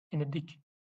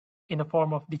the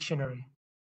form of dictionary.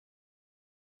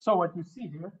 So what you see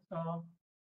here,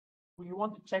 we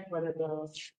want to check whether the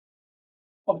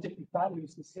objective value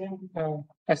is the same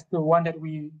as the one that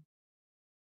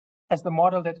as the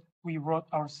model that we wrote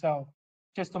ourselves,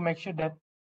 just to make sure that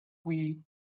we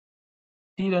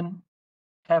didn't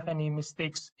have any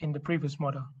mistakes in the previous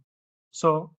model.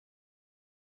 So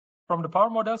from the power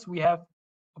models, we have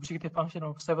objective function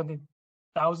of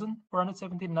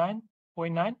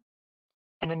 17,479.9.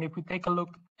 And then if we take a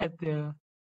look at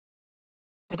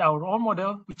our own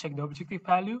model, we check the objective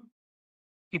value.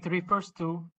 It refers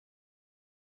to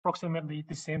approximately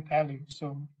the same value.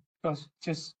 So because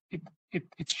just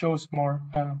it shows more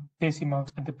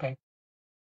decimals at the back.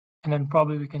 And then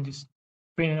probably we can just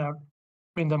print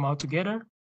them out together.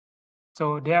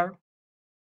 So they are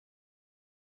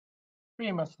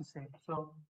pretty much the same.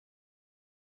 So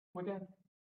we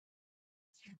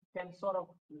can sort of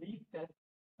leave that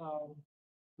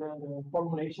the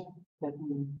formulation that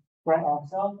we write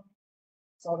ourselves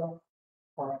sort of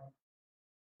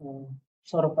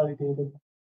validated.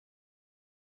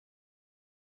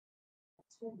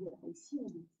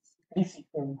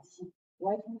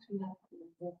 Why don't we have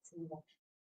that same option?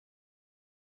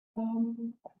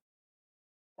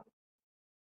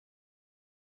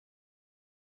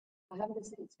 I have the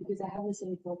same, it's because I have the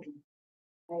same problem.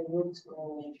 I wrote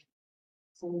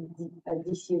some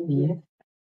DCOPF,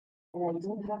 and I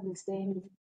don't have the same.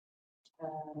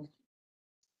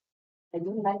 I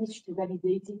don't manage to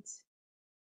validate it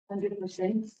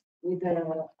 100% with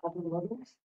the other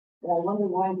models. But I wonder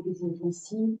why, because in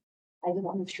DC, I don't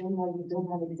understand why we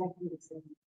don't have exactly the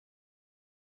same.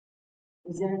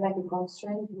 Is there like a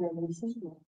constraint we are missing?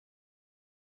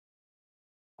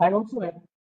 I also have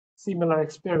similar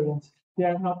experience. They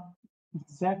are not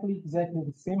exactly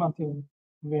the same until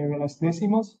we realize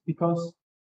decimals, because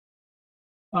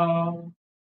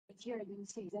but here I didn't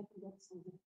say exactly what's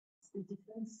the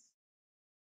difference.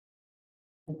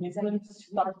 the difference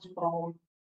starts from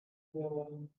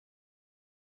the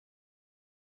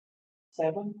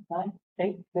 7, 9,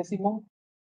 8 decimal.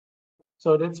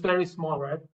 So that's very small,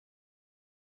 right?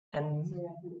 And So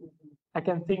yeah, I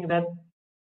can think that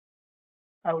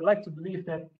I would like to believe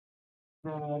that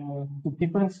the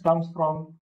difference comes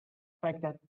from the fact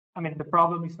that, I mean, the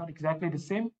problem is not exactly the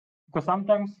same, because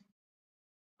sometimes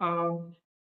I'm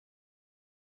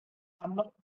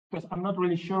not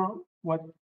really sure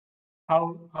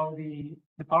how the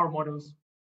power models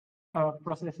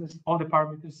processes all the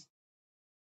parameters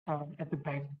at the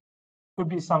back. Could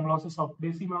be some losses of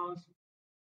decimals,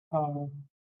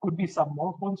 could be some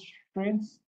more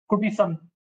constraints, could be some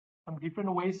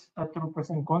different ways to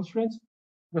represent constraints.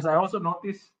 Because I also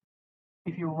notice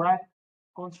if you write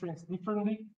constraints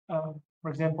differently, for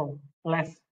example, let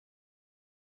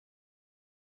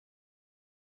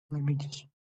me just,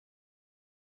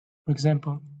 for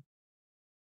example,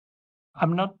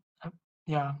 I'm not,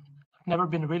 yeah, I've never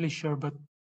been really sure, but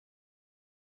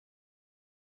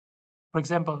for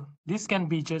example, this can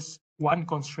be just one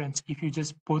constraint if you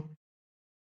just put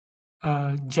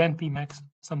gen p max,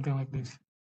 something like this.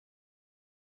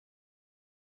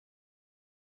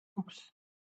 Oops.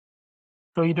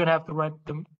 So you don't have to write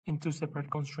them in two separate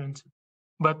constraints.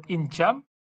 But in jump,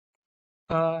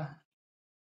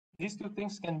 these two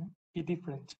things can be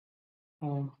different.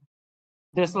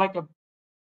 There's like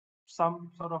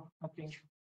some sort of, I think,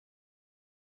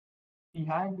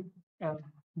 behind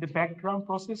the background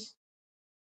process,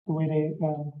 the way they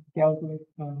calculate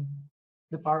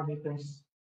the parameters,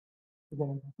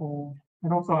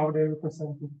 and also how they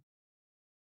represent it.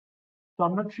 So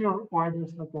I'm not sure why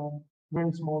there's like a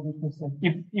very small difference.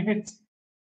 If it's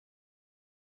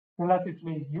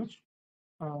relatively huge,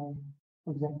 for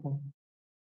example,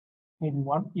 maybe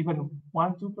even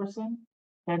 1-2%,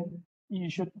 then you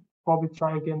should probably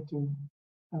try again to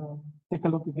take a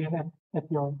look again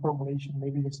at your formulation.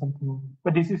 Maybe there's something wrong.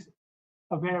 But this is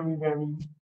a very, very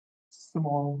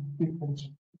small difference.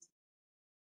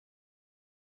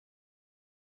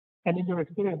 And in your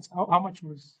experience, how much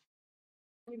was?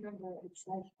 I remember it's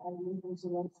like I was a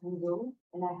long time ago,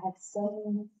 and I had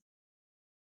some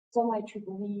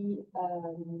IEEE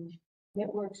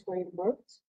networks where it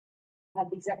worked, had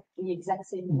the exact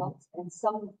same results, and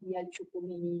some of the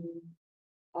IEEE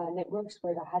networks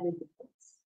where I had a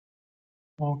difference.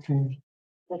 Okay.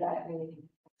 But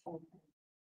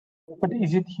But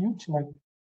is it huge? Like,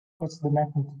 what's the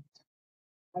magnitude?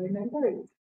 I remember it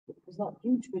was not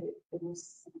huge, but it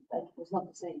was not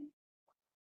the same.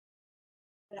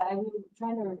 But I will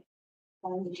try to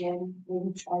find again,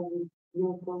 maybe try with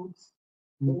your codes,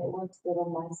 the networks that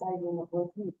on my side were not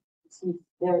working, see if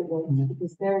there it works,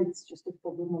 because there it's just a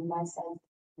problem on my side.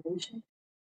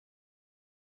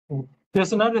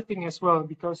 There's another thing as well,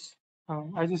 because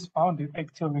I just found it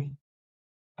actually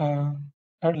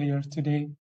earlier today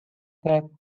that,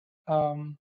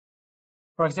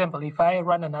 for example, if I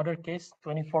run another case,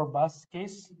 24 bus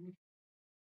case,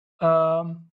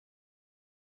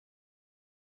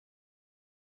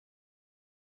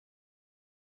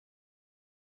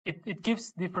 it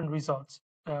gives different results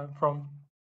from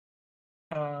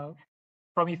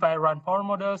if I run power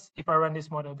models, if I run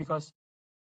this model, because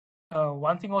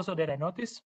one thing also that I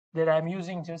noticed that I'm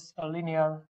using just a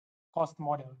linear cost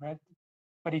model, right?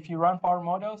 But if you run power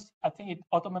models, I think it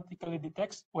automatically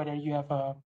detects whether you have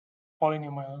a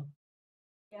polynomial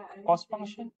cost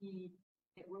function.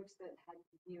 It works that had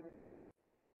near.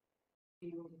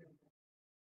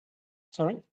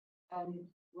 Sorry?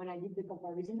 When I did the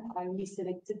comparison, I only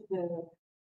selected the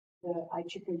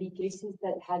IEEE cases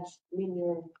that had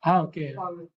linear Okay.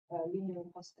 linear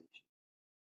cost function.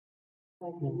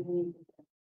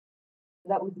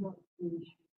 That would not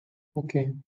be.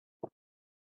 Okay.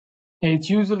 It's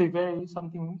usually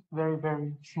something very,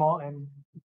 very small and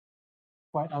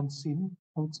quite unseen,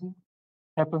 I would say.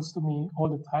 Happens to me all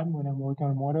the time when I'm working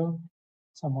on a model.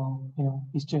 Somehow,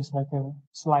 it's just like a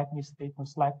slight mistake or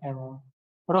slight error.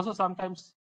 But also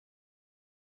sometimes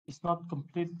it's not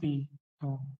completely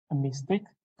a mistake,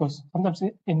 because sometimes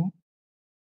in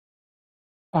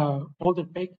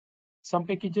some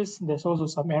packages, there's also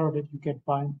some error that you can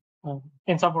find.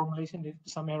 In some formulation, there's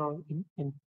some error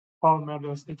in power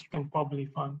models that you can probably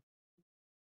find.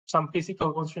 Some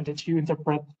physical constraint that you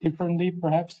interpret differently,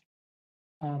 perhaps.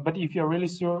 But if you're really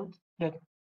sure that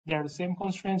they are the same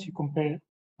constraints, you compare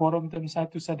both of them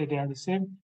side to side that they are the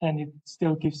same, and it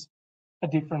still gives a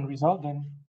different result, then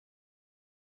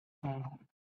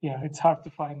yeah, it's hard to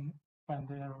find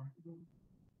the error.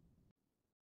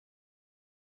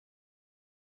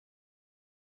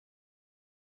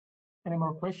 Any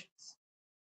more questions?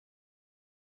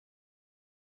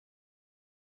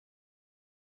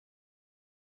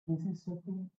 This is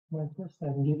my first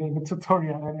time giving a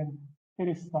tutorial, and it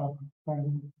is tough,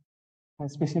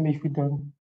 especially if we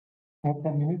don't have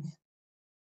 10 minutes.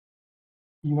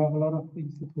 You have a lot of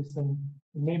things to present.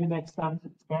 Maybe next time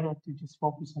it's better to just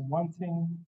focus on one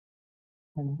thing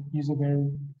and use a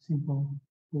very simple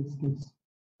use case.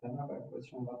 Then I have a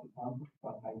question about the content,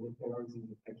 but I did errors in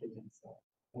the package and stuff.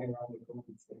 Here on the code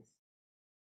it says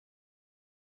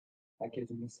package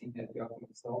missing that you have to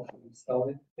install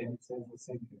it, then it says the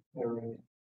same error.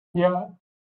 Yeah.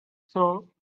 So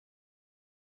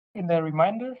in the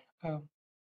reminder,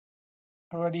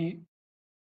 already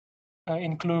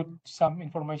include some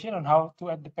information on how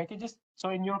to add the packages. So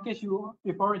in your case,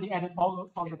 you've already added all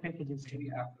the packages.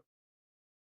 Maybe after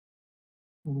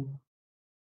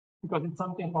Because it's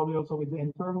something probably also with the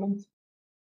environment.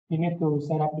 You need to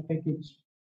set up the packages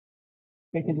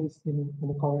in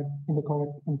the correct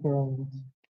environment.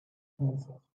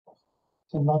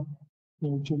 So not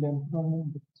in Julia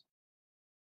environment, but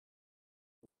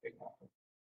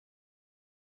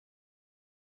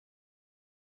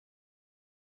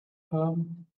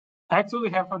I actually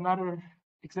have another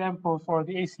example for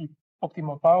the AC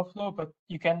optimal power flow, but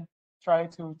you can try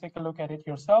to take a look at it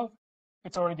yourself.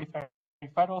 It's already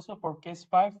verified also for case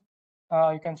 5.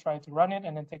 You can try to run it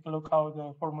and then take a look how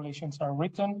the formulations are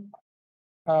written.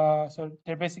 So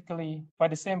they're basically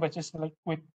quite the same, but just like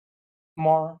with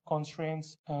more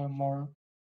constraints, more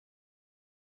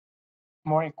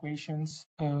equations,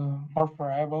 more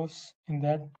variables in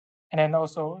that. And then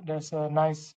also there's a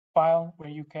nice file where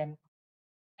you can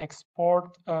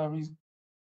export 2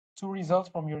 results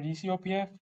from your DC OPF,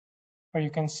 where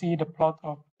you can see the plot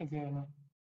of the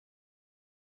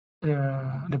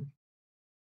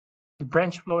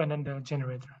branch flow and then the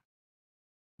generator.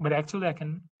 But actually I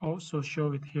can also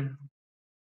show it here.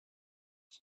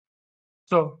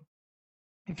 So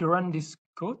if you run this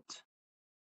code,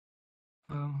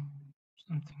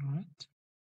 something right.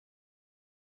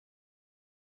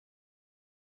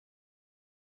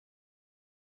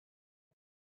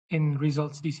 In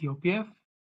results DC OPF,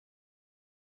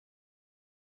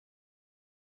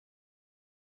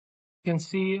 you can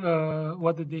see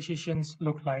what the decisions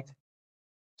look like.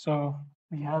 So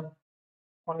we have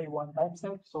only one time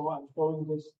step. So I'm showing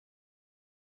this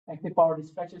active power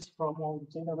dispatches from all the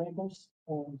generators.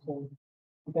 So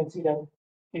you can see that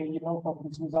you know from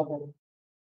this result that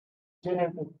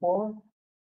generator 4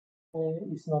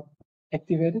 is not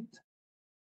activated.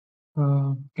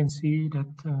 You can see that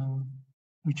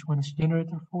which one is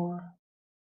generator 4.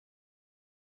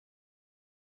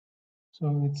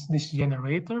 So it's this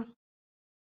generator.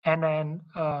 And then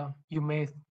you may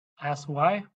ask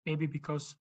why. Maybe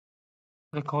because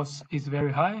the cost is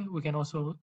very high. We can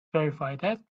also verify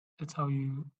that. That's how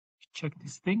you check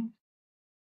this thing.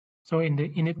 So in the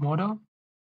init model,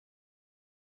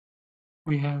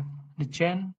 we have the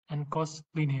gen and cost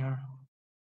linear.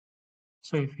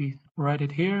 So if we write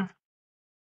it here,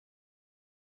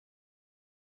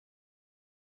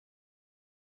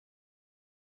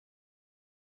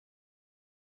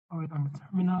 or it on the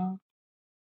terminal.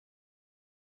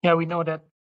 Yeah, we know that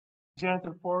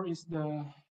generator 4 is the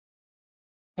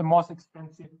most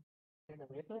expensive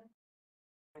generator.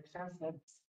 Makes sense that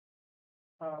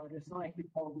there's no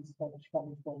active power dispatch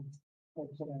coming from the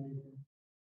generator.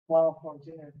 While for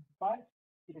generator 5,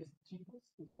 it is cheapest,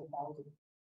 it's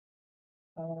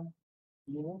 1,000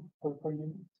 euro per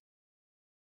unit.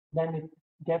 Then it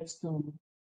gets to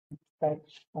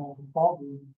dispatch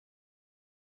probably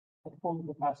at full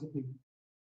capacity.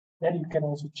 Then you can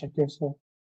also check yourself.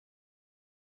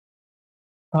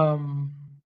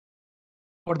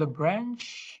 For the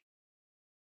branch,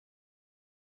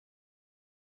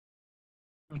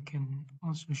 I can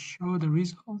also show the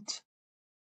result.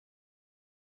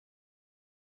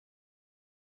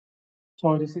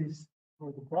 So this is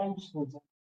for the branch. So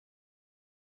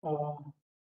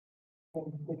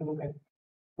take a look at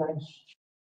branch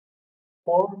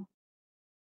 4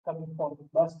 coming from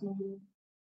bus 2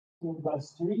 to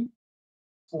bus 3.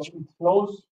 So it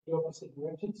flows the opposite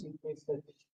directions. It means that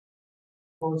it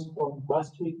goes from bus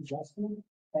 3 to bus 2,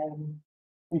 and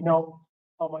we know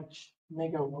how much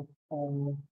megawatt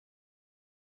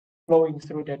flowing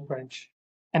through that branch.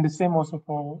 And the same also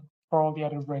for all the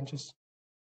other branches.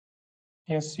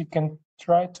 Yes, you can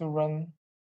try to run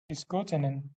this code and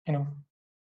then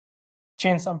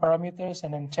change some parameters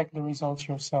and then check the results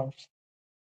yourselves.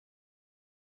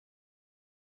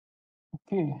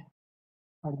 Okay,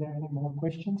 are there any more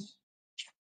questions?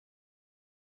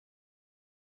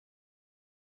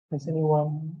 Has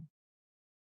anyone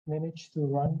managed to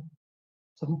run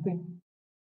something?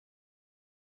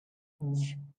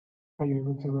 Are you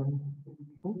able to run?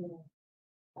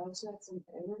 I also had some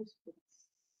errors, but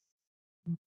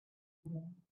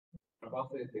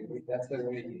About that's a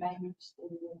very, Language.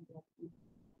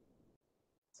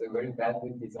 it's a very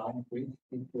badly designed grid.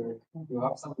 If you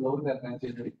have some load that can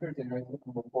generate generator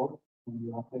from the port, and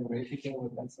you have the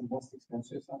ratios, that's the most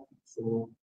expensive side. So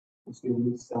you still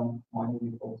lose some money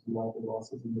because you have the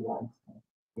losses in the lines.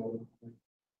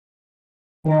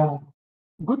 Yeah,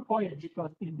 good point,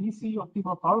 because in DC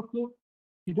optimal power flow,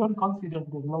 you don't consider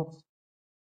the loss.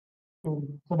 So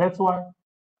that's why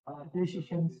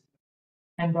decisions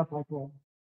end up like that.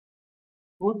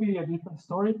 Would be a different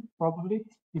story probably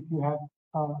if you have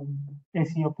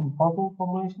AC optimal power flow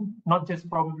formulation, not just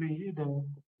probably the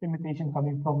limitation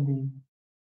coming from the,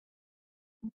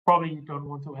 probably you don't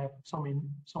want to have so many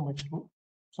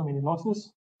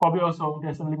losses. Probably also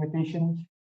there's a limitation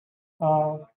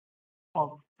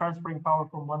of transferring power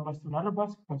from one bus to another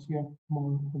bus because you have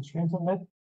more constraints on that.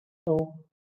 So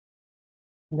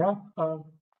yeah,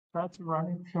 try to run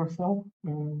it yourself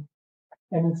and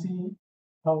then see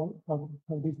how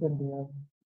different they are.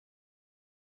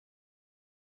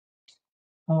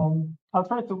 I'll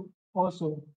try to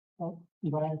also,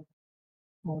 if I have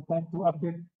more time, to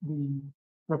update the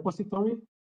repository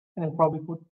and then probably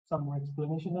put some more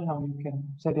explanation on how you can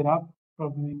set it up.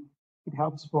 Probably it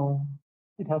helps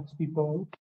people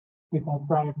without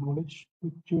prior knowledge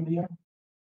with Julia.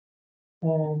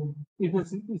 And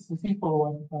it's a simple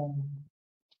one.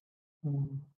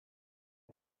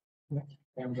 In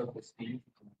terms of the speed,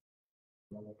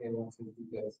 like everyone says, you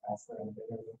get faster and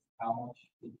better. How much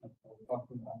we can talk about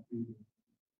the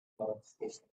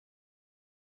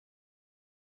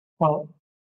Well,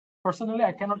 personally,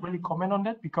 I cannot really comment on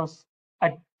that because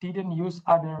I didn't use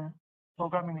other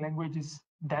programming languages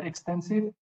that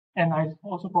extensive, and I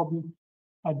also probably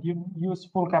I didn't use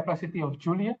full capacity of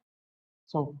Julia.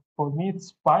 So for me,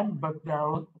 it's fine, but there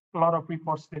are a lot of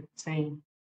reports that say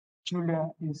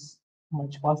Julia is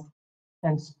much faster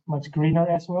and much greener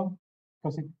as well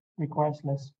because it requires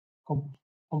less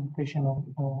computational.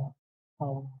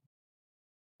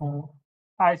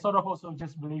 I sort of also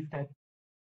just believe that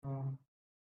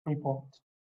report.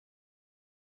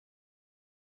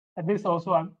 At least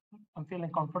also I'm feeling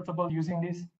comfortable using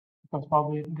this because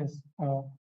probably there's a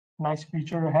nice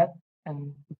future ahead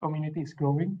and the community is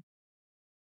growing.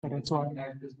 So that's why.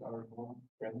 Actors are more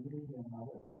friendly than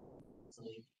others.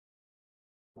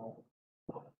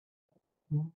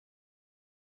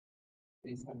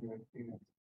 Based on your experience,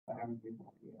 I haven't been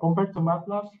here. Compared to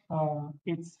MATLAB,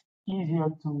 it's easier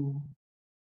to.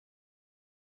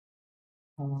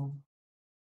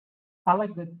 I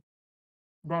like the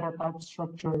data type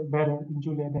structure better in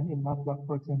Julia than in MATLAB,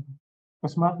 for example,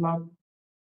 because MATLAB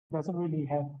doesn't really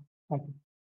have like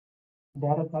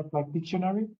data type like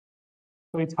dictionary,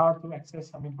 so it's hard to access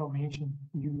some information.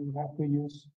 You have to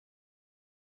use.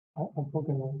 I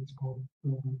forget what it's called.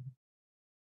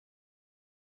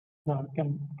 No, I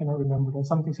cannot remember. There's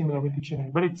something similar with dictionary,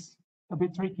 but it's a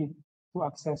bit tricky to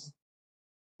access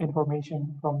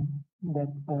information from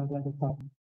that data type.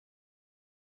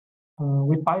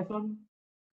 With Python,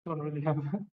 don't really have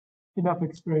enough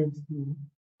experience to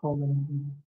call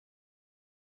them.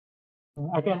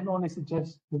 I can only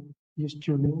suggest to use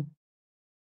Julia.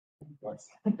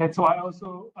 That's why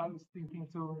also I was thinking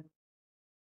to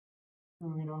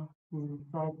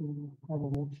try to have a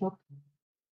workshop.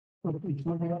 So that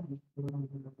Julia, there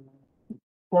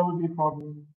will be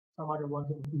probably some other ones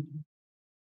in the future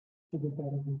to get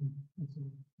that.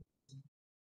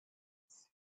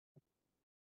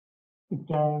 If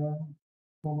there are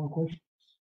no more questions,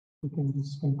 we can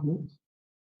just conclude.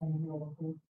 No.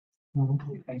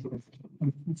 Thank you.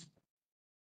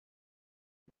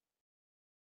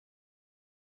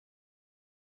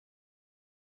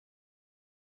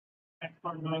 Thanks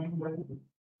for joining.